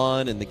being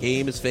fun and the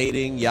game is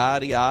fading,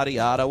 yada, yada,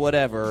 yada,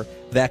 whatever,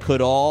 that could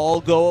all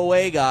go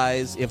away,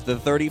 guys, if the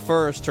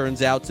 31st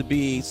turns out to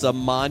be some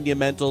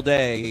monumental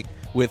day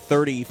with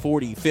 30,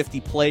 40,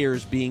 50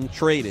 players being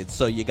traded.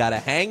 So you got to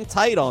hang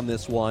tight on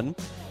this one.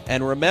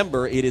 And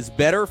remember, it is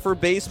better for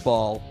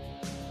baseball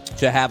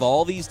to have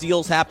all these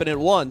deals happen at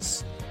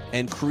once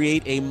and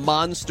create a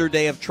monster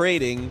day of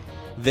trading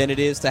than it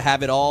is to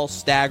have it all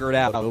staggered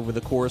out over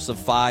the course of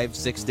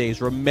 5-6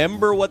 days.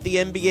 Remember what the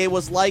NBA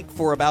was like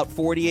for about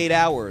 48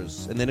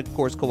 hours. And then, of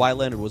course, Kawhi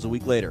Leonard was a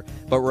week later.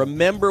 But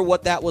remember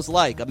what that was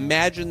like.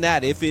 Imagine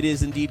that if it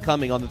is indeed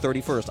coming on the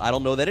 31st. I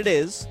don't know that it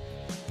is,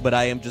 but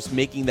I am just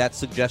making that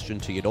suggestion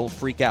to you. Don't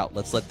freak out.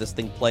 Let's let this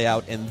thing play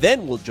out, and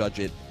then we'll judge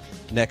it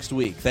next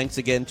week. Thanks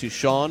again to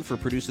Sean for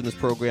producing this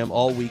program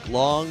all week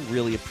long.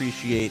 Really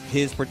appreciate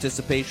his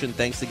participation.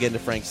 Thanks again to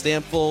Frank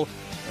Stampl.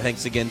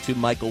 Thanks again to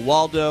Michael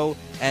Waldo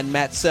and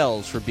Matt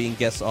Sells for being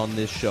guests on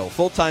this show.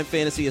 Full-Time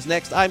Fantasy is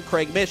next. I'm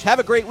Craig Mish. Have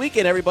a great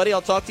weekend, everybody.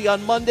 I'll talk to you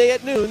on Monday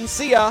at noon.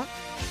 See ya.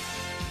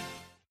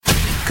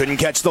 Couldn't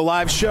catch the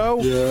live show?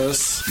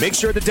 Yes. Make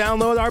sure to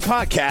download our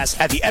podcast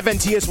at the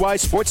FNTSY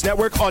Sports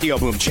Network Audio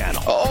Boom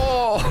channel.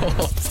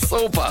 Oh,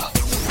 super.